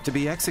princess is set to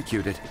be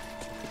executed.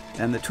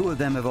 And the two of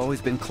them have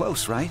always been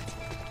close, right?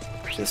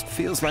 Just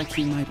feels like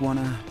he might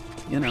wanna,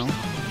 you know.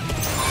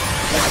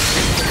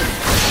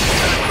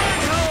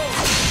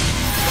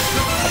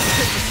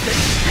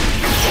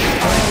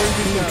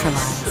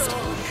 Neutralized.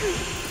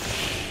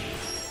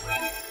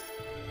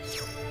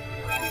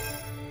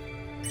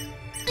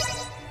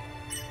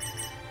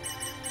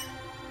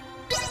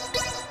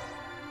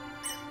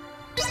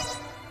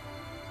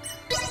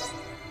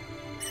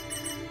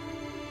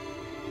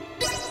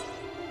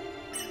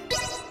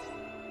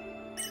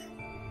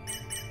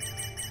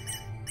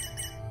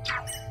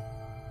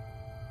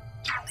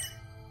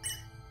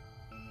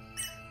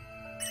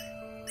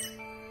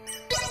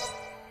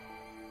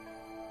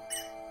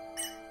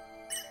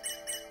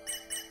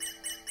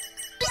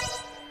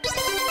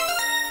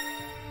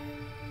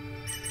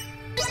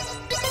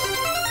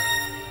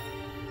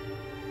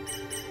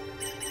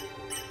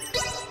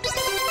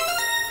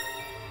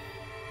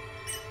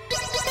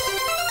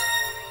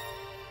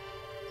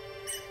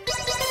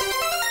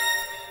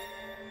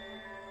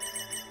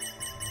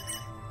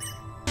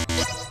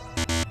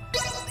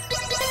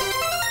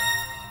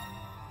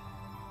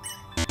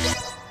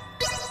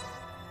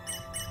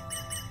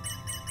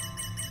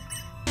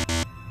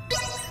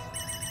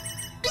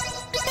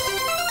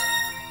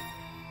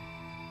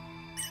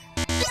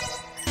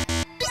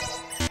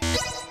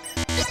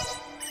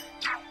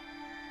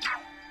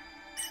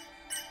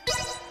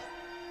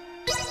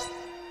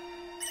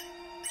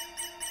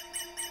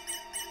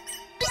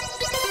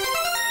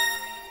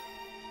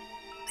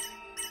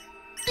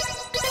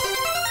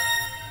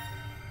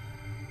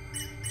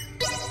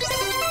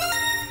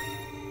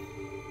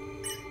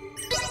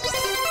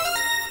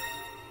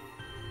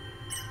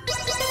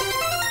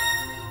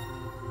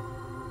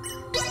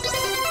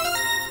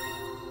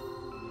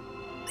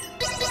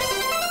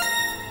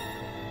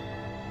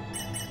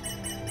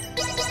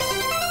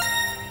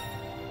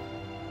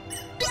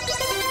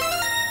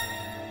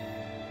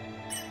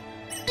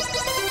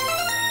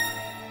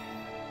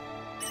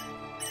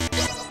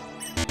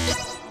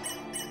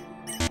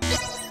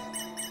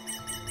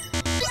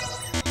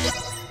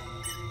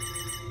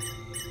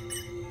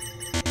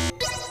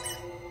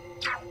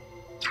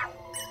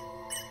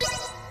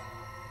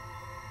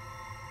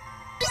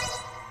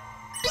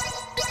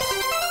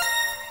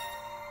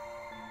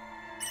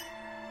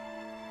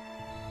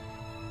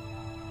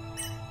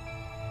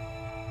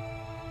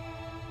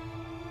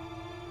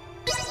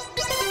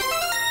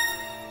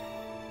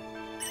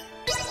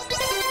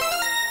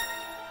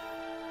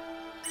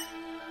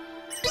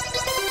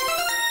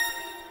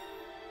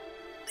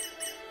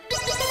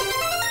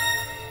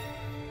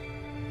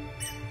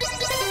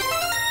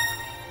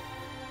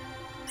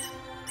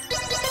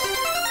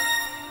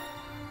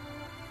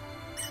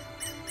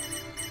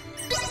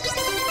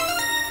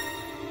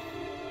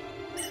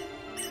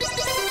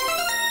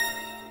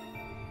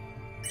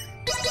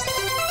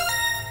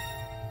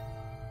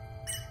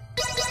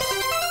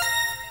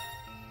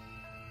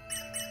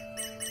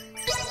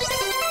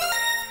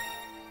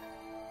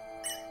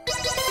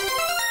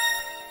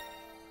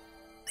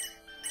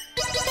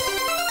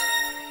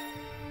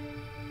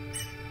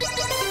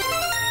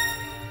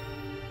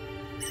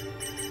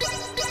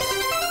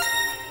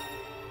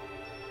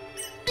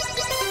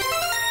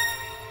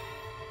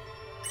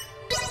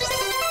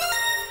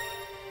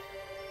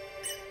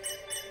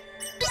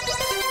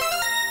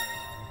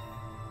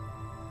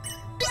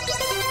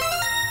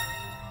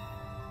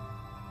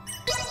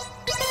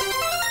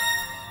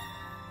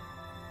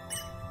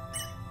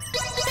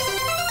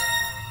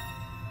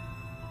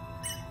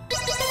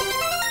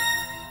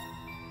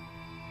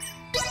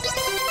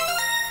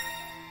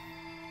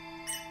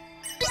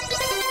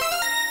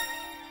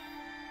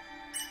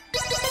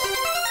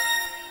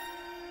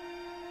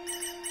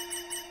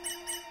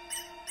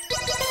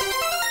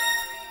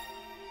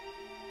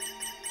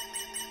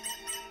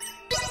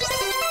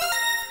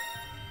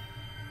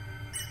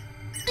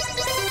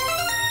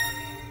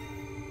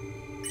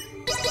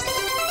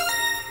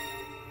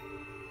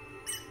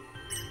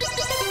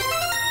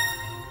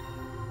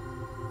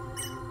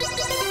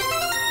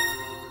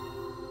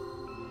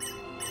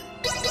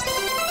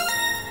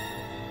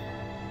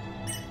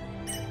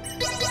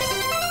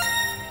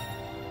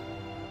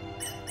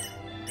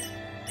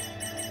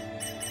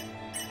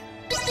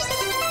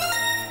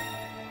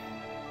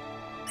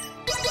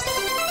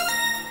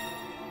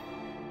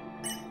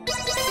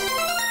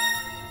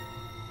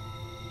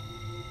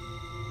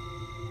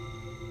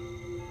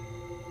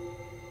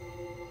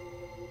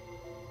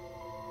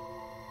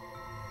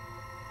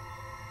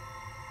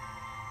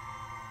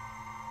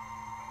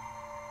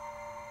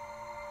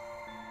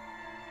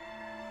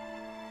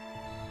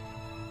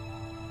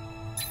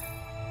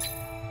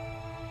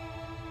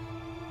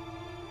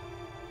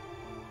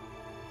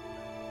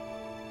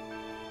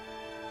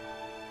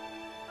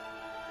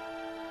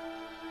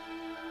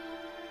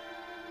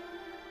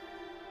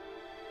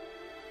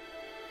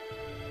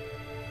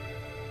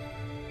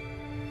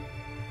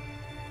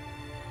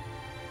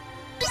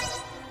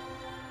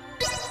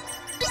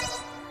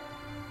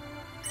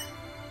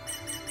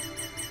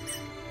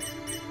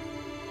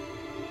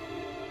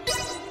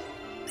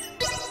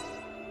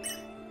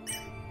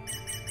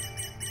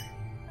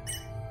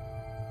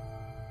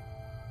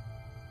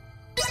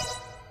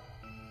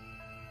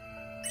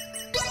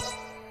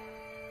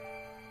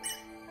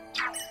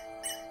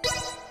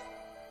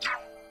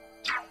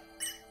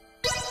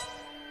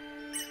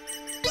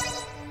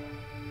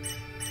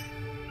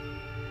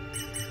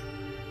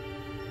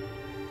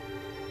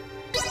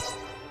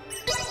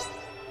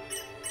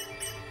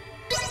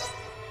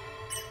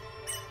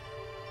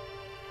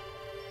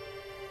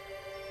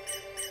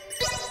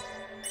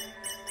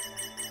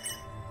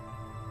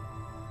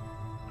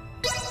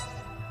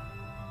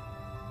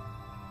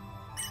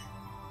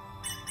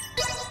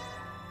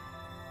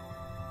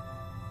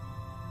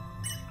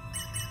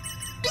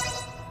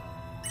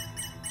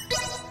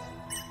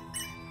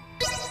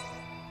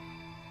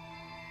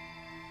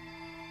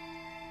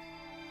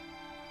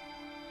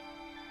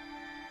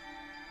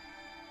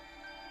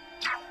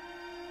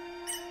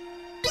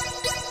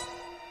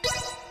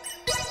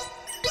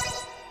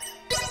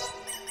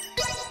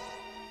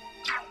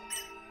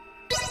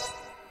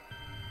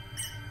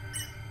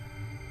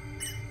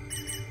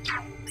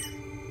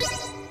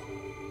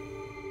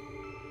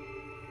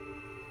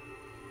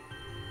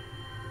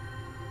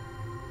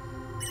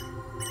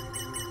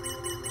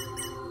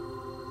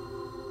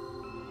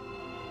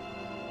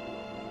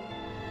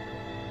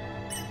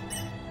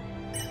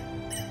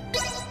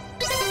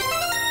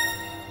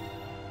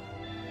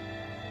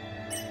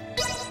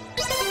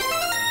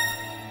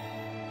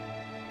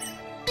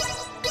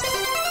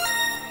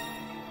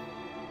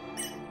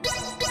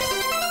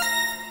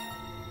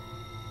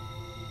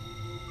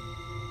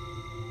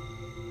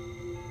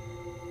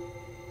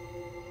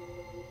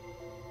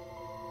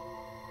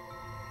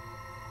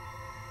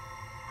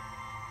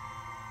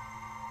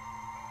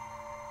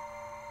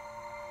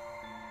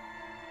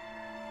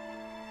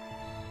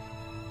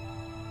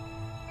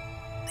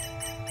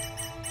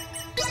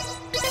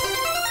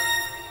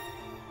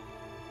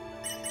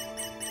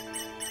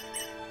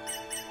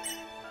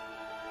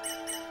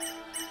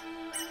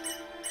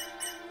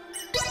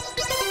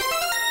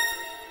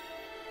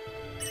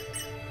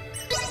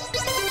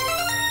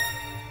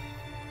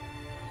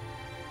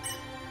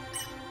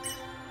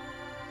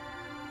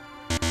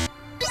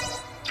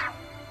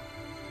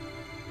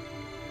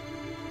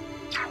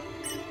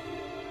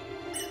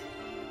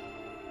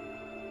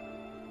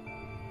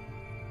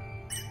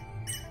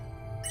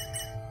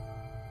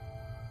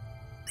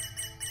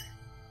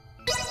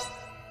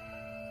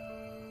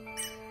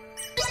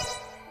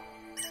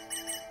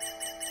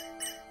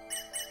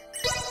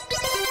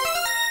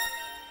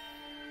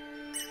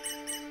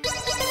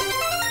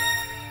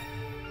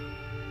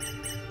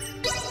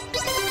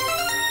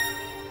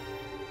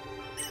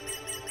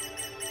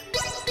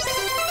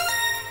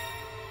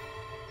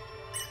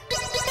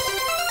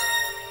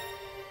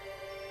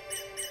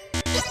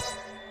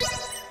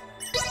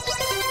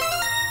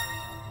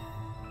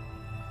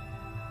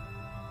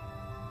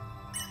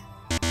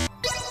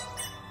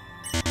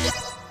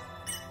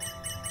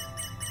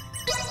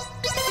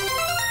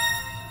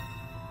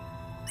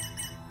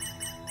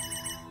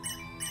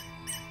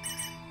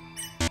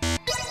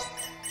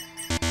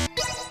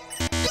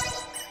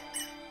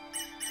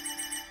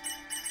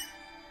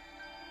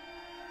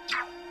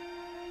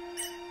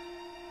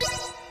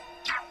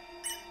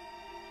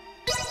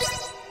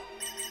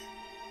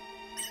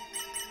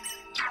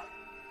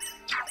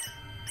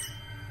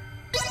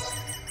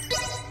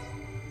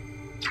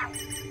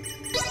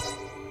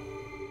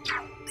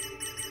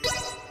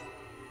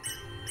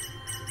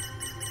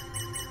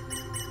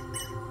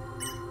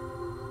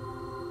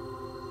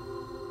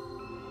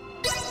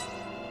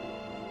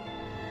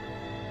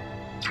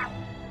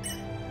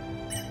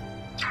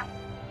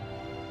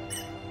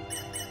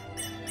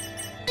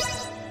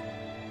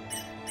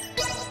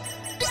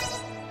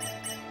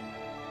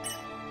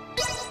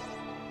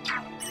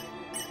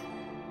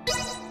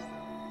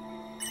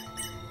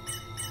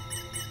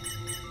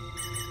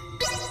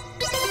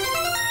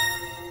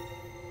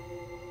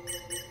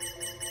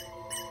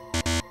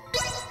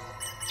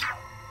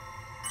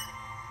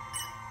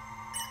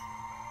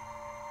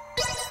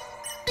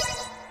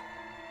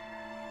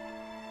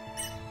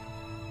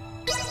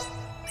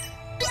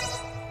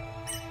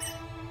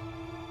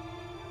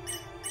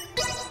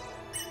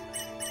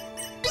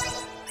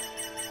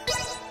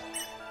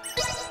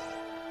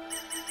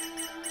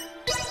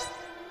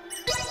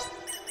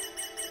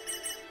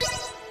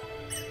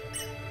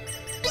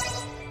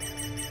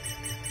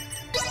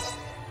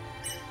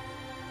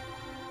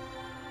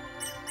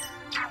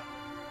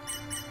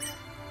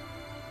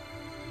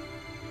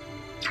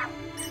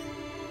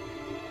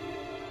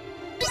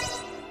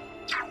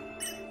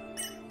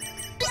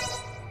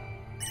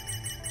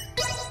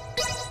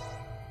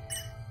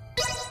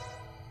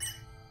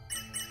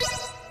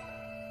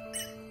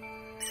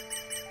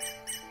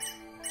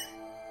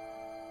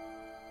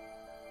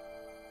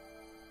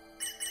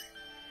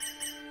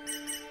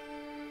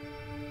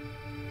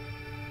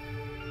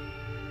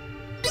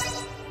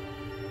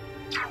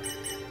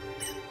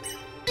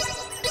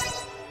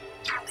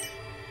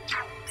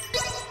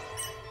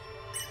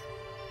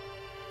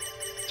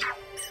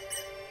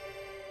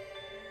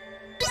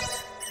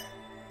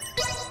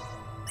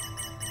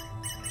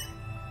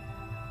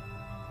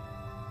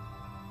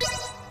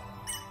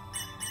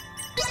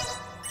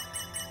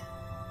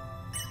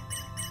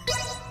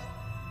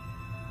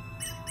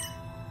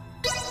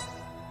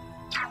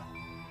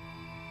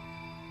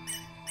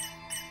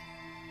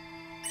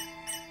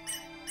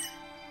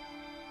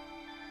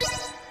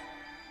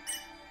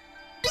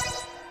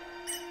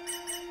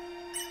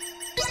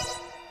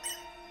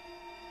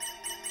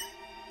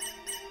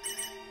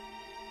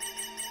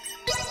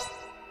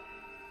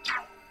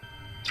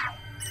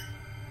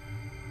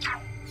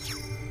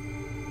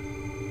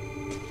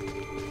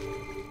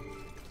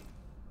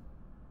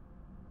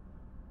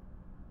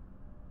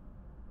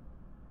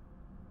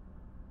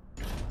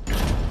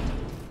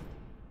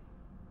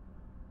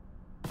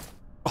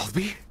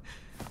 Albie?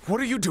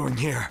 What are you doing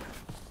here?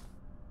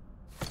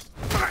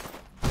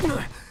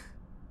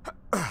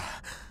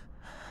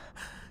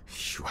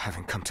 You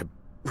haven't come to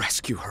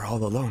rescue her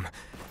all alone,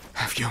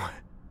 have you?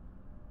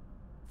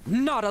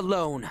 Not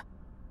alone!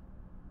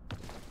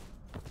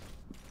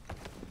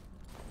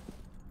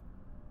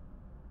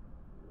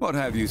 What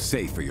have you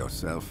say for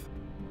yourself?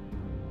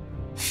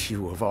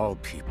 You of all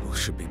people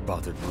should be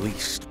bothered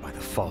least by the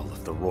fall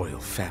of the royal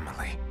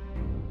family.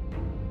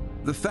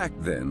 The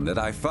fact, then, that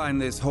I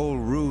find this whole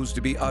ruse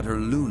to be utter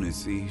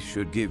lunacy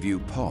should give you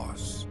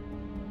pause.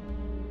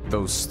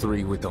 Those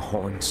three with the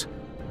horns,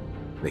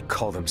 they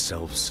call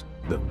themselves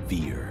the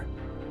Veer.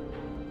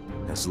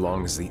 As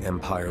long as the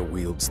Empire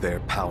wields their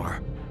power,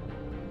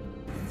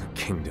 the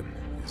kingdom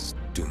is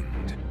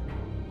doomed.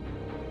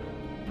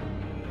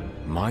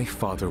 My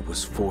father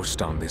was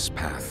forced on this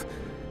path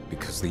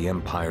because the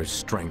Empire's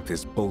strength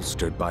is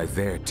bolstered by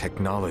their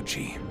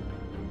technology.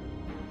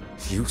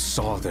 You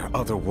saw their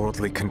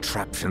otherworldly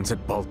contraptions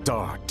at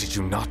Baldar, did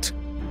you not?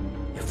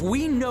 If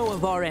we know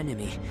of our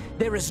enemy,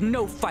 there is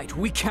no fight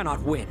we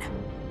cannot win.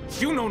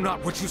 You know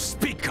not what you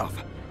speak of.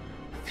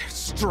 Their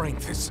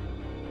strength is...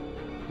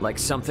 Like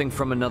something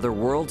from another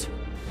world?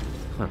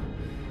 Huh.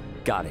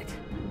 Got it.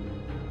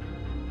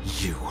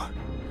 You.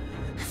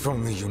 If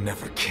only you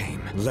never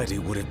came, Letty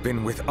would have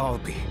been with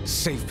Albie,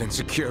 safe and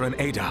secure in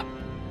Ada.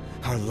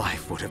 Her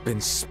life would have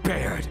been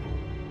spared.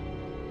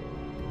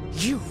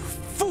 You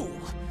fool!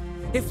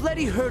 If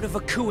Letty heard of a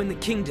coup in the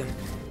kingdom,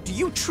 do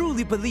you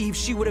truly believe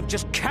she would have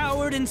just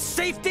cowered in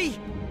safety?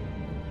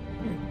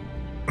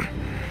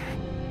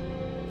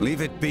 Leave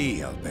it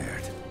be,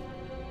 Albert.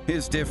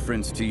 His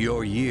difference to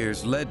your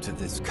years led to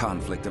this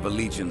conflict of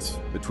allegiance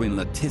between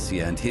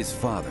Leticia and his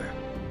father.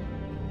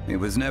 It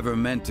was never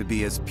meant to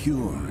be as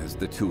pure as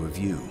the two of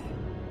you.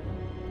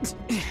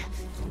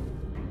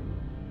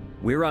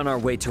 We're on our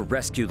way to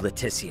rescue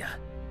Leticia,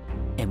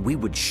 and we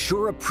would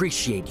sure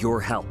appreciate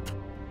your help.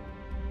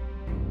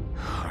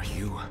 Are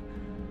you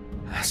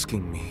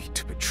asking me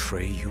to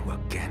betray you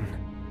again?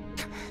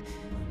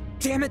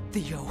 Damn it,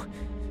 Theo.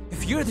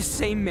 If you're the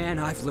same man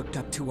I've looked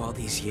up to all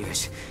these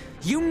years,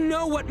 you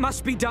know what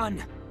must be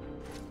done!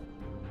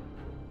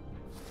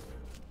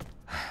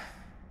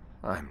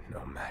 I'm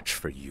no match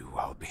for you,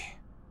 Albie.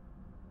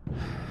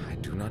 I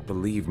do not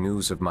believe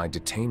news of my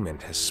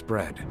detainment has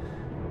spread.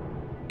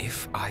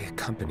 If I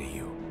accompany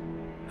you,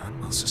 none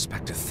will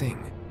suspect a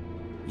thing.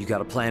 You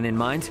got a plan in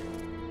mind?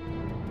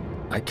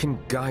 I can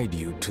guide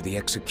you to the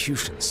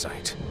execution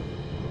site.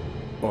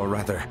 Or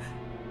rather,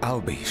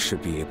 Albie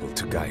should be able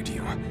to guide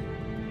you.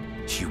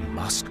 You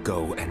must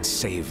go and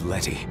save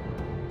Letty.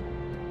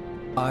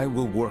 I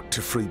will work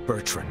to free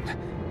Bertrand,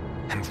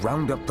 and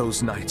round up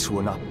those knights who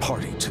are not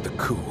party to the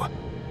coup.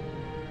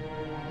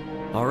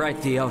 All right,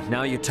 Theo,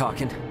 now you're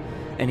talking.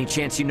 Any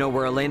chance you know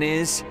where Elena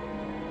is?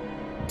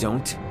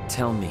 Don't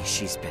tell me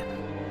she's been...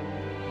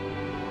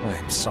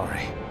 I'm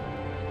sorry.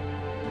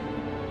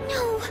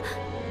 No!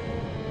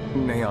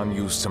 Neon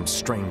used some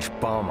strange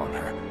balm on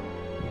her.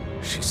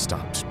 She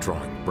stopped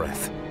drawing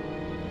breath.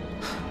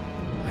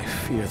 I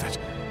fear that...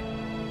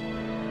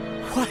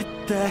 What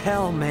the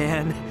hell,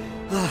 man?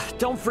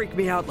 Don't freak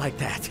me out like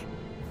that.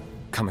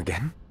 Come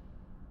again?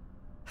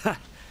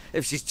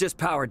 If she's just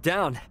powered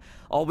down,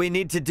 all we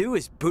need to do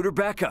is boot her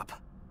back up.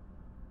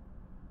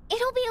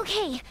 It'll be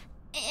okay.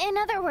 In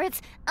other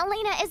words,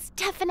 Elena is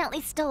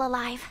definitely still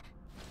alive.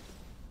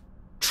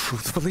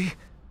 Truthfully?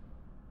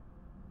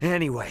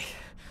 Anyway,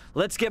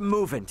 let's get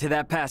moving to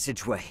that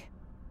passageway.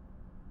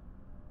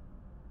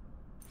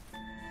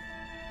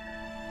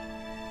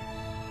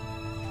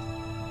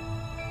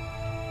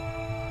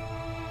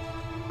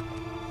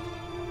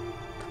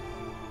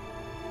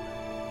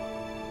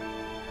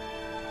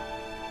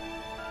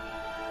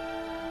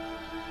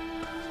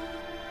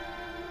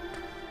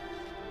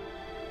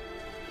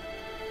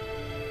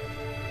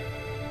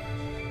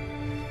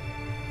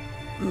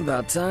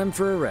 About time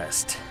for a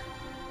rest.